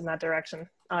move us in that direction.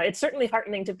 It's certainly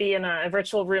heartening to be in a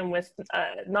virtual room with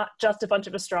not just a bunch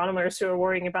of astronomers who are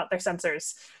worrying about their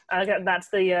sensors. That's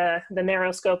the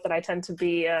narrow scope that I tend to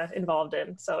be involved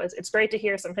in. So it's great to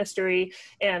hear some history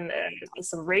and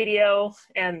some radio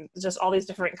and just all these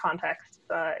different contexts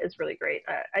is really great.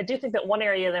 I do think that one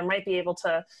area there might be able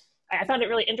to, I found it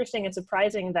really interesting and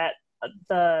surprising that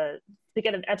to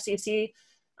get an FCC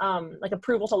like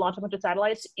approval to launch a bunch of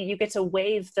satellites, you get to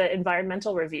waive the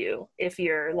environmental review if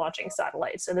you're launching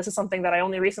satellites. And this is something that I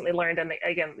only recently learned. And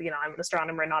again, I'm an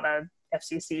astronomer, not a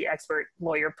FCC expert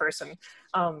lawyer person.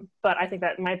 But I think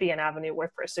that might be an avenue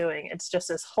worth pursuing. It's just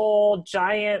this whole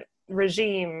giant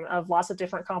regime of lots of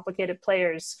different complicated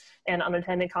players and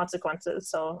unintended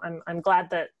consequences. So I'm glad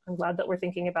that we're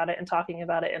thinking about it and talking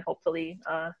about it and hopefully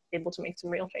able to make some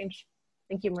real change.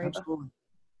 Thank you, Moriba. Absolutely.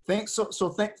 Thanks.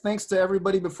 Thanks to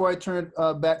everybody. Before I turn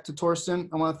it back to Torsten,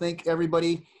 I want to thank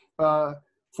everybody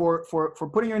for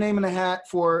putting your name in the hat,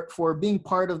 for being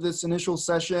part of this initial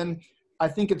session. I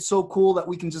think it's so cool that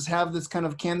we can just have this kind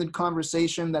of candid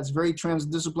conversation that's very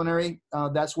transdisciplinary.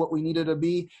 That's what we needed to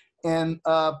be, and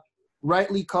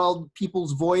rightly called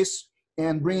people's voice,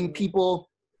 and bringing people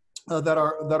that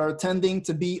are attending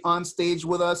to be on stage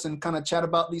with us and kind of chat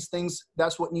about these things.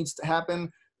 That's what needs to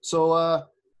happen. So.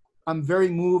 I'm very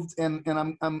moved, and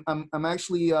I'm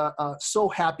actually so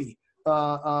happy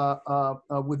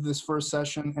with this first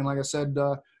session. And like I said,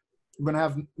 we're going to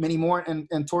have many more, and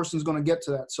Torsten's going to get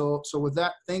to that. So with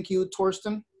that, thank you,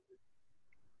 Torsten.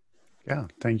 Yeah,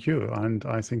 thank you. And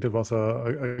I think it was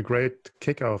a great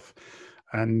kickoff.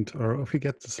 And if we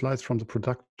get the slides from the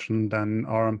production, then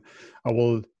I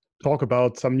will talk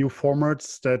about some new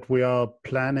formats that we are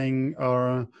planning.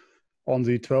 On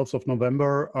the 12th of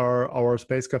November, our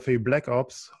Space Café Black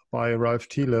Ops by Ralph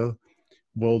Thiele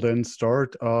will then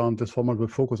start. This format will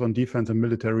focus on defense and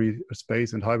military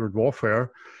space and hybrid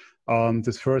warfare.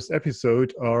 This first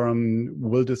episode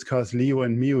will discuss LEO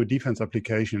and MEO defense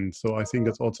applications. So I think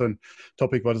that's also a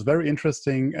topic that is very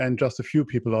interesting and just a few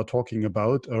people are talking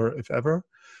about, or if ever.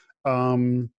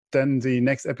 Then the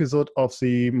next episode of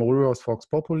the Moriba's Vox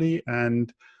Populi,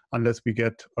 and unless we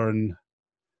get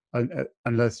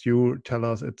unless you tell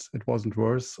us it wasn't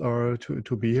worse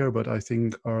to be here, but I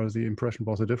think the impression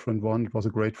was a different one. It was a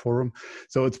great forum.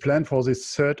 So it's planned for the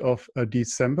 3rd of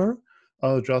December,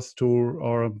 just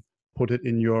to put it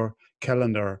in your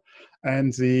calendar.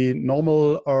 And the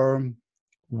normal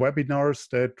webinars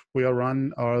that we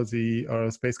run are the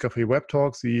Space Café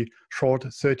WebTalks, the short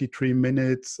 33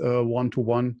 minutes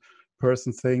one-to-one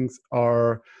person things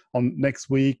are on next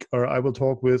week. I will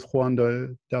talk with Juan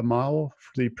Damao,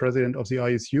 the president of the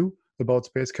ISU, about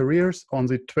space careers. On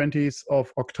the 20th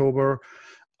of October,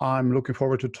 I'm looking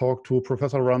forward to talk to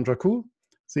Professor Ram Jaku,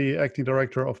 the acting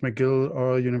director of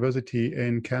McGill University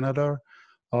in Canada,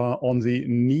 on the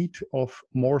need of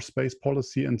more space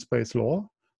policy and space law.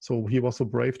 So he was so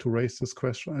brave to raise this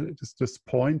question, this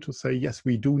point, to say, yes,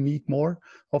 we do need more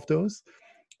of those.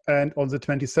 And on the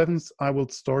 27th, I will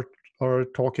start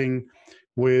talking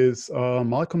with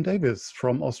Malcolm Davis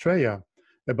from Australia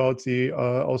about the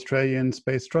Australian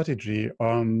space strategy.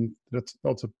 That's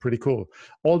also pretty cool.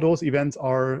 All those events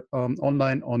are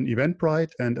online on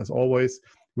Eventbrite. And as always,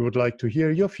 we would like to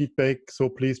hear your feedback. So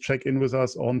please check in with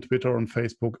us on Twitter, on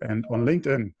Facebook, and on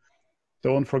LinkedIn.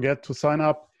 Don't forget to sign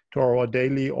up to our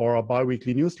daily or our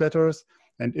bi-weekly newsletters.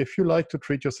 And if you like to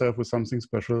treat yourself with something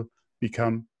special,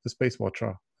 become a Space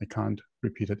Watcher. I can't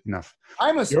repeat it enough.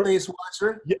 I'm a Space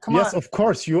Watcher. Come yes, on. Of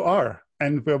course you are.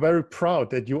 And we're very proud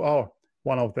that you are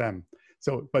one of them.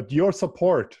 So, but your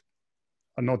support,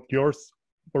 not yours,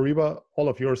 Moriba, all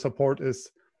of your support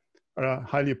is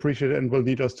highly appreciated and will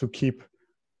lead us to keep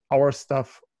our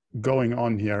stuff going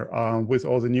on here with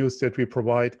all the news that we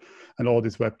provide and all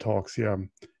these web talks here.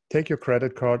 Take your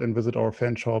credit card and visit our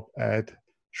fan shop at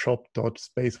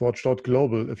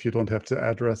shop.SpaceWatch.Global if you don't have the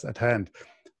address at hand.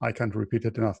 I can't repeat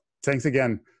it enough. Thanks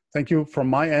again. Thank you from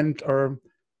my end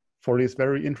for this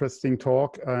very interesting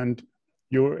talk, and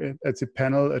you at the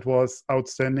panel. It was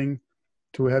outstanding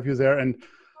to have you there, and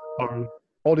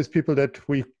all these people that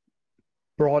we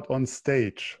brought on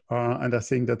stage. And I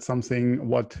think that's something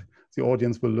what the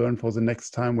audience will learn for the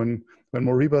next time. When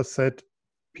Moriba said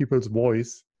people's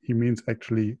voice, he means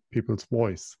actually people's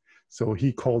voice. So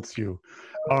he calls you.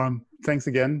 Thanks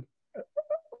again,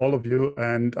 all of you,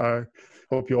 and I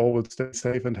hope you all will stay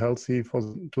safe and healthy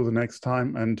to the next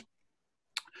time. And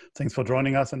thanks for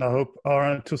joining us, and I hope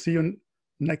to see you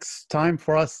next time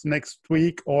for us next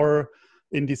week or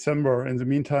in December. In the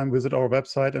meantime, visit our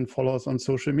website and follow us on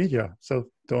social media. So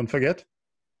don't forget,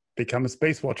 become a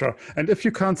Space Watcher. And if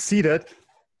you can't see that,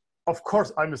 of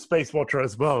course I'm a Space Watcher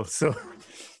as well. So,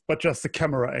 but just the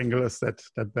camera angle is that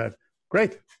bad.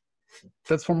 Great.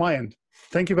 That's from my end.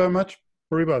 Thank you very much,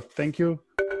 Moriba. Thank you.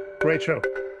 Great show.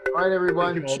 All right,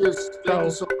 everyone. Cheers. Thank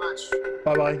you so much.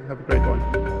 Bye-bye. Have a great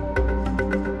one.